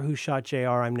don't care who shot JR,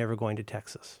 I'm never going to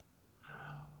Texas?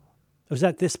 Was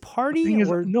that this party?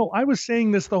 No, I was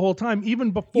saying this the whole time,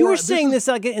 even before. You were saying this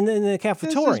in the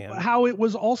cafeteria. This is how it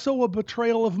was also a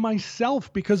betrayal of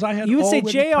myself, because I had You would say,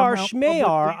 JR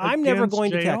Schmayr, I'm never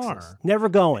going to Texas. Never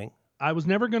going. I was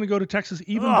never going to go to Texas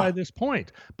even by this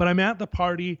point. But I'm at the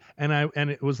party, and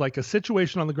it was like a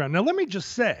situation on the ground. Now, let me just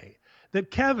say that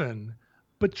Kevin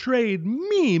betrayed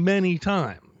me many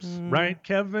times, right?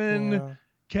 Kevin.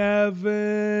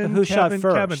 But who shot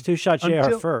first? Who shot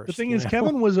JR first? The thing is,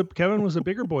 Kevin was a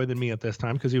bigger boy than me at this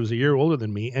time because he was a year older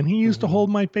than me, and he used to hold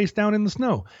my face down in the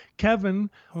snow.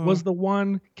 Kevin was the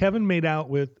one. Kevin made out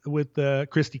with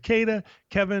Christy Cada.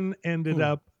 Kevin ended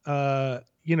up.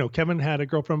 Kevin had a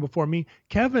girlfriend before me.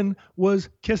 Kevin was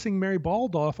kissing Mary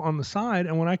Baldoff on the side,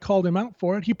 and when I called him out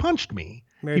for it, he punched me.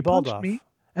 Mary Baldoff punched me.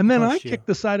 And then I kicked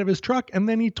the side of his truck, and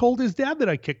then he told his dad that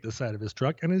I kicked the side of his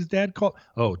truck, and his dad called,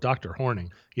 Dr. Horning.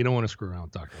 You don't want to screw around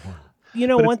with Dr.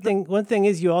 Horning. One thing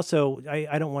is you also,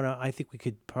 I don't want to, I think we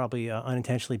could probably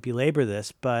unintentionally belabor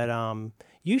this, but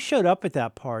you showed up at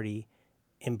that party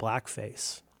in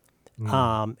blackface,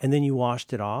 and then you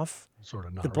washed it off. Sort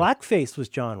of not. The blackface was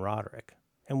John Roderick,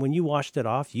 and when you washed it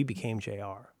off, you became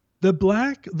JR.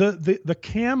 The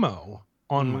camo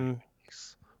on my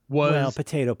face was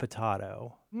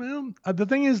potato. Well, the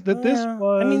thing is that this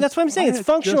was. I mean, that's what I'm saying. It's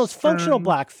functional. It's functional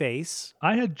blackface.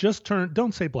 I had just turned.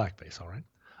 Don't say blackface, all right?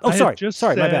 Oh,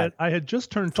 sorry, my bad. I had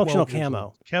just turned 12 functional years camo.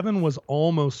 Old. Kevin was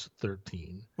almost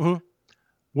 13.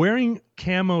 Wearing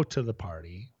camo to the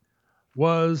party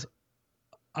was.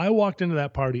 I walked into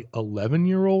that party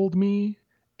 11-year-old me,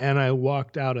 and I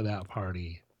walked out of that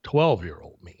party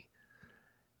 12-year-old me.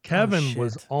 Kevin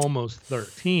was almost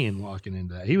 13 walking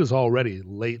into that. He was already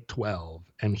late 12,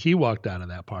 and he walked out of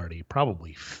that party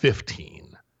probably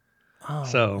 15. Oh,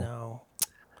 no.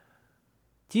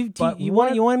 Do you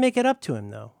want to make it up to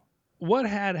him, though? What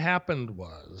had happened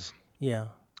was,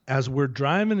 as we're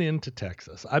driving into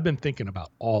Texas, I've been thinking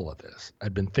about all of this.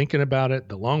 I've been thinking about it.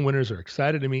 The Long Winters are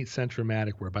excited to meet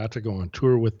Centromatic. We're about to go on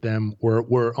tour with them.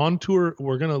 We're on tour.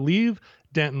 We're going to leave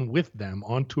Denton with them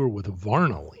on tour with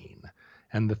Varnaline.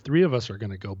 And the three of us are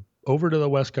going to go over to the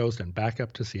West Coast and back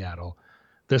up to Seattle.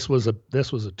 This was a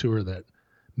tour that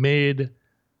made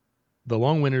the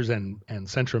Long Winters and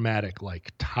Centromatic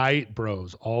like tight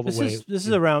bros all the way. This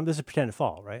is Pretend to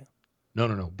Fall, right?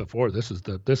 No. Before this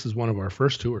is one of our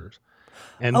first tours.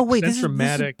 And this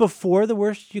is before The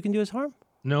Worst You Can Do Is Harm?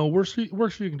 No, worst you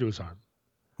can do is harm.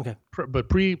 Okay. But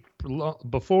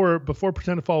before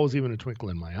Pretend to Fall was even a twinkle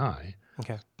in my eye.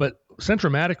 Okay. But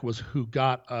Centromatic was who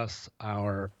got us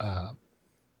our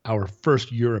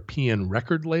first European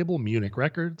record label, Munich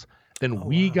Records. Then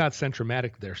we got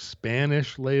Centromatic, their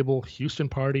Spanish label, Houston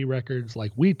Party Records.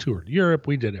 Like, we toured Europe,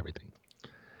 we did everything.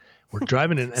 We're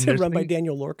driving in, and Is it run by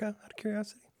Daniel Lorca? Out of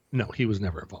curiosity. No, he was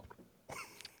never involved.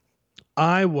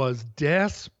 I was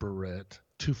desperate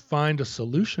to find a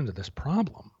solution to this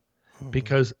problem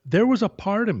because there was a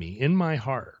part of me in my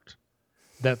heart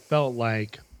that felt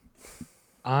like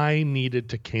I needed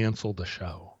to cancel the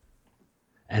show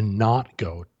and not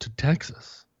go to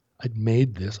Texas. I'd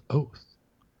made this oath.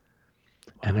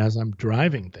 And as I'm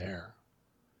driving there,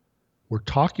 we're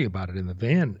talking about it in the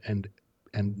van, and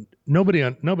nobody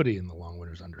in the Long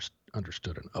Winters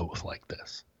understood an oath like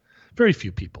this. Very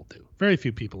few people do. Very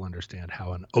few people understand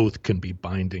how an oath can be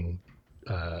binding.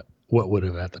 What would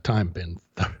have at the time been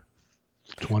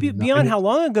 20 beyond how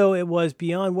long ago it was,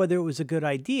 beyond whether it was a good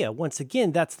idea. Once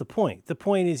again, that's the point. The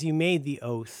point is you made the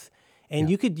oath, and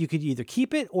you could either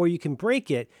keep it or you can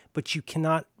break it, but you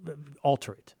cannot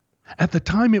alter it. At the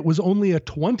time, it was only a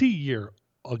 20-year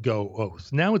ago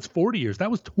oath. Now it's 40 years.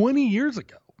 That was 20 years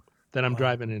ago that I'm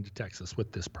driving into Texas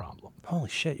with this problem. Holy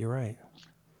shit, you're right.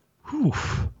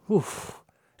 Oof. Oof.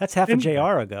 That's half a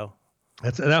JR ago.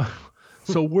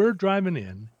 So we're driving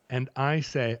in, and I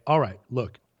say, all right,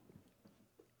 look,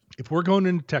 if we're going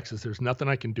into Texas, there's nothing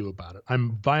I can do about it.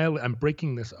 I'm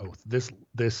breaking this oath. This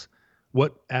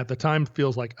what at the time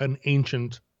feels like an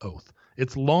ancient oath.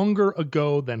 It's longer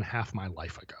ago than half my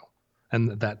life ago.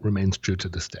 And that remains true to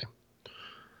this day.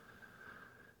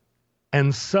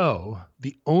 And so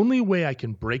the only way I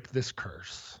can break this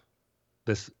curse,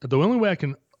 the only way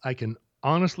I can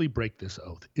honestly break this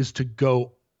oath is to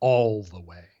go all the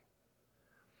way.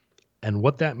 And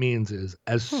what that means is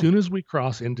as soon as we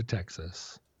cross into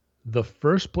Texas, the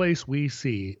first place we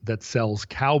see that sells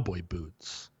cowboy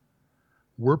boots,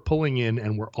 we're pulling in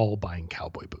and we're all buying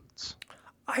cowboy boots.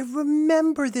 I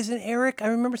remember this. And Eric, I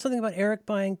remember something about Eric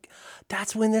buying.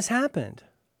 That's when this happened.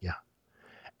 Yeah.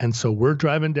 And so we're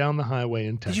driving down the highway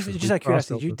in Texas. Just out of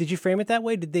curiosity, did you frame it that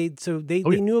way? Did they? So they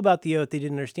knew about the oath. They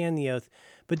didn't understand the oath.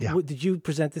 But did you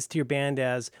present this to your band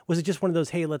as, was it just one of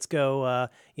those, hey, let's go,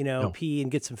 pee and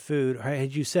get some food? Or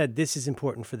had you said, this is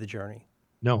important for the journey?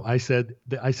 No, I said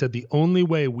the only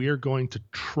way we're going to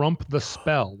trump the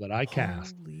spell that I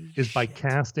cast is by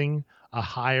casting a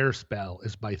higher spell,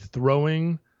 is by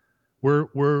throwing. We're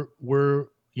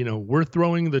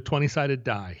throwing the 20-sided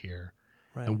die here,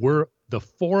 right. And we're the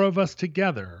four of us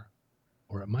together,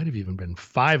 or it might have even been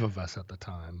 5 of us at the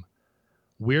time.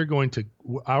 We're going to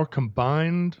our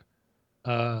combined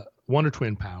Wonder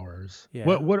Twin powers. Yeah.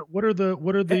 What are the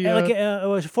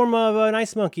a form of an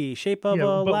ice monkey, shape of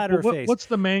a ladder face. What's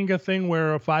the manga thing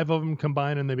where 5 of them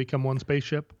combine and they become one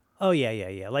spaceship? Oh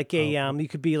yeah. Like you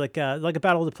could be like a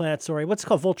Battle of the Planet story. What's it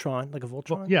called? Voltron, like a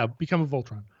Voltron. Well, yeah, become a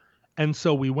Voltron. And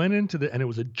so we went into and it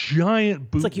was a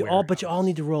giant boot. It's like you all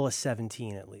need to roll a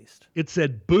 17 at least. It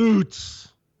said boots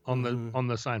on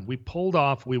the sign. We pulled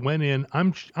off. We went in.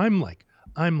 I'm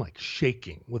like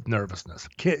shaking with nervousness.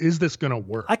 Is this going to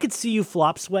work? I could see you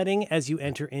flop sweating as you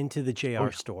enter into the JR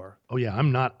store. Oh yeah,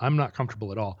 I'm not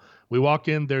comfortable at all. We walk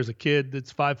in, there's a kid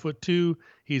that's 5'2".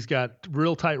 He's got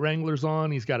real tight Wranglers on.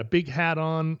 He's got a big hat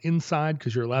on inside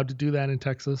because you're allowed to do that in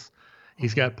Texas.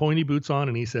 He's got pointy boots on,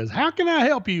 and he says, "How can I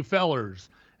help you fellers?"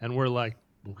 And we're like,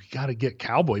 "Well, we got to get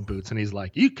cowboy boots." And he's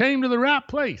like, "You came to the right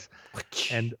place."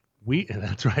 And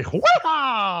that's right.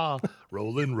 Wow!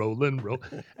 Rolling.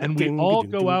 And we all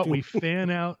go out, we fan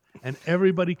out, and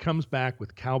everybody comes back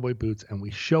with cowboy boots, and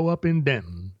we show up in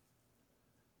Denton,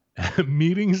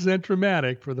 meeting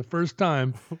Centromatic for the first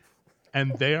time,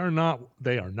 and they are not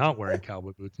wearing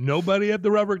cowboy boots. Nobody at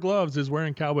the Rubber Gloves is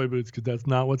wearing cowboy boots because that's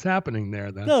not what's happening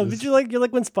there. But you're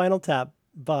like when Spinal Tap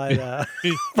by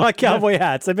cowboy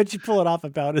hats. I bet you pull it off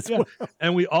about as well.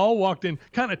 And we all walked in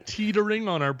kind of teetering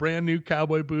on our brand new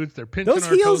cowboy boots. They're pinching those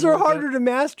heels are harder to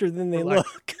master than they look.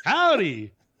 Like,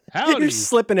 howdy. You're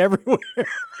slipping everywhere.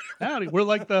 Howdy. We're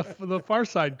like the Far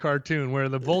Side cartoon where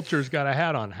the vulture's got a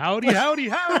hat on. Howdy.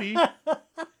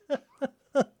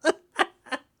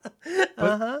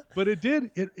 But it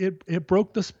did. It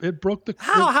broke the.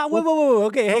 How? Whoa.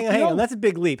 Okay, hang on. That's a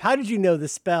big leap. How did you know the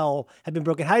spell had been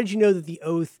broken? How did you know that the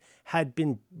oath had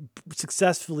been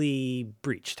successfully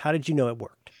breached? How did you know it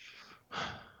worked?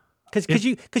 Is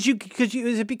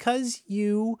it because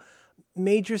you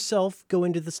made yourself go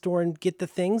into the store and get the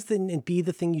things and be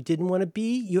the thing you didn't want to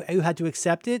be? You had to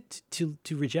accept it to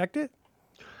reject it?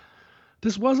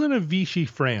 This wasn't a Vichy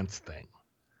France thing.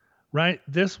 right?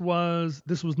 This was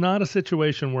not a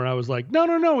situation where I was like,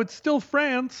 no, it's still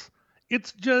France.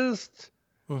 It's just,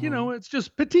 it's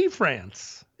just Petit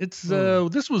France. It's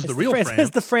this was the real France. It's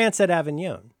the France at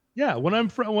Avignon. Yeah, when I'm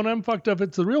fucked up,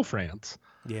 it's the real France.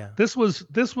 Yeah. This was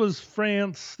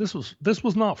France. This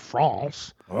was not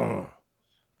France.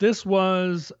 This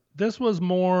was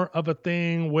more of a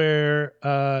thing where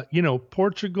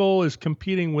Portugal is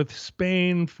competing with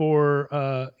Spain for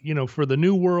for the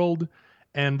New World,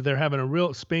 and they're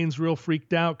having Spain's real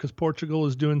freaked out because Portugal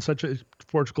is doing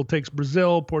Portugal takes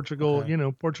Brazil.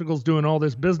 Portugal's doing all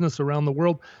this business around the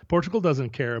world. Portugal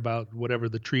doesn't care about whatever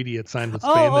the treaty it signed with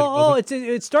Spain.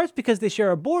 It starts because they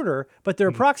share a border, but there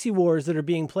are proxy wars that are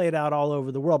being played out all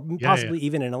over the world, possibly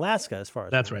even in Alaska, as far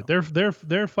as that's right.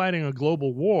 They're fighting a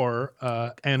global war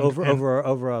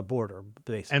over a border,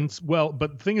 basically.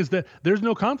 But the thing is that there's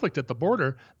no conflict at the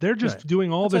border. They're just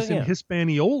doing all this in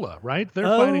Hispaniola, right? They're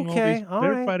fighting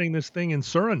fighting this thing in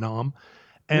Suriname,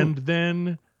 and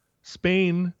then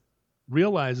Spain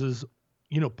realizes,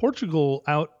 Portugal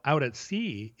out at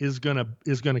sea is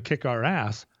gonna kick our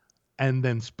ass, and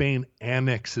then Spain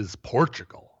annexes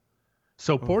Portugal.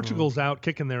 So Portugal's out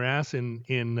kicking their ass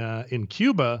in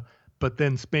Cuba, but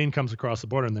then Spain comes across the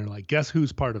border, and they're like, "Guess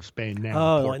who's part of Spain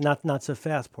now?" Oh, not so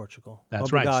fast, Portugal.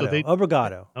 That's right. So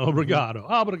Obrigado.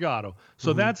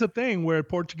 So that's a thing where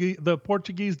the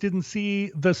Portuguese didn't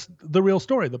see the real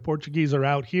story. The Portuguese are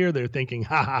out here. They're thinking,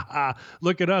 "Ha ha ha!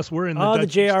 Look at us. We're in the Dutch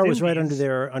the JR was Indies." right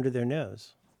under their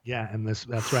nose. Yeah, and that's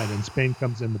right. And Spain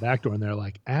comes in the back door, and they're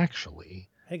like, "Actually,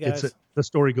 hey guys, the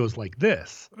story goes like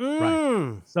this."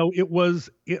 Right. So it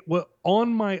was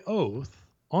on my oath,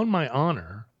 on my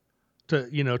honor,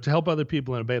 to help other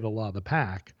people and obey the law of the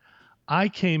pack, I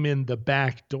came in the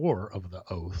back door of the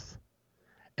oath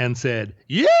and said,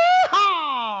 "Yeehaw!"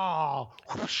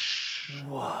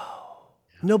 Whoa.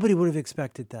 Nobody would have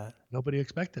expected that. Nobody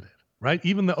expected it, right?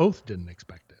 Even the oath didn't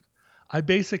expect it. I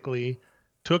basically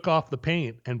took off the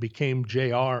paint and became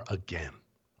JR again.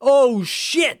 Oh,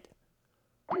 shit!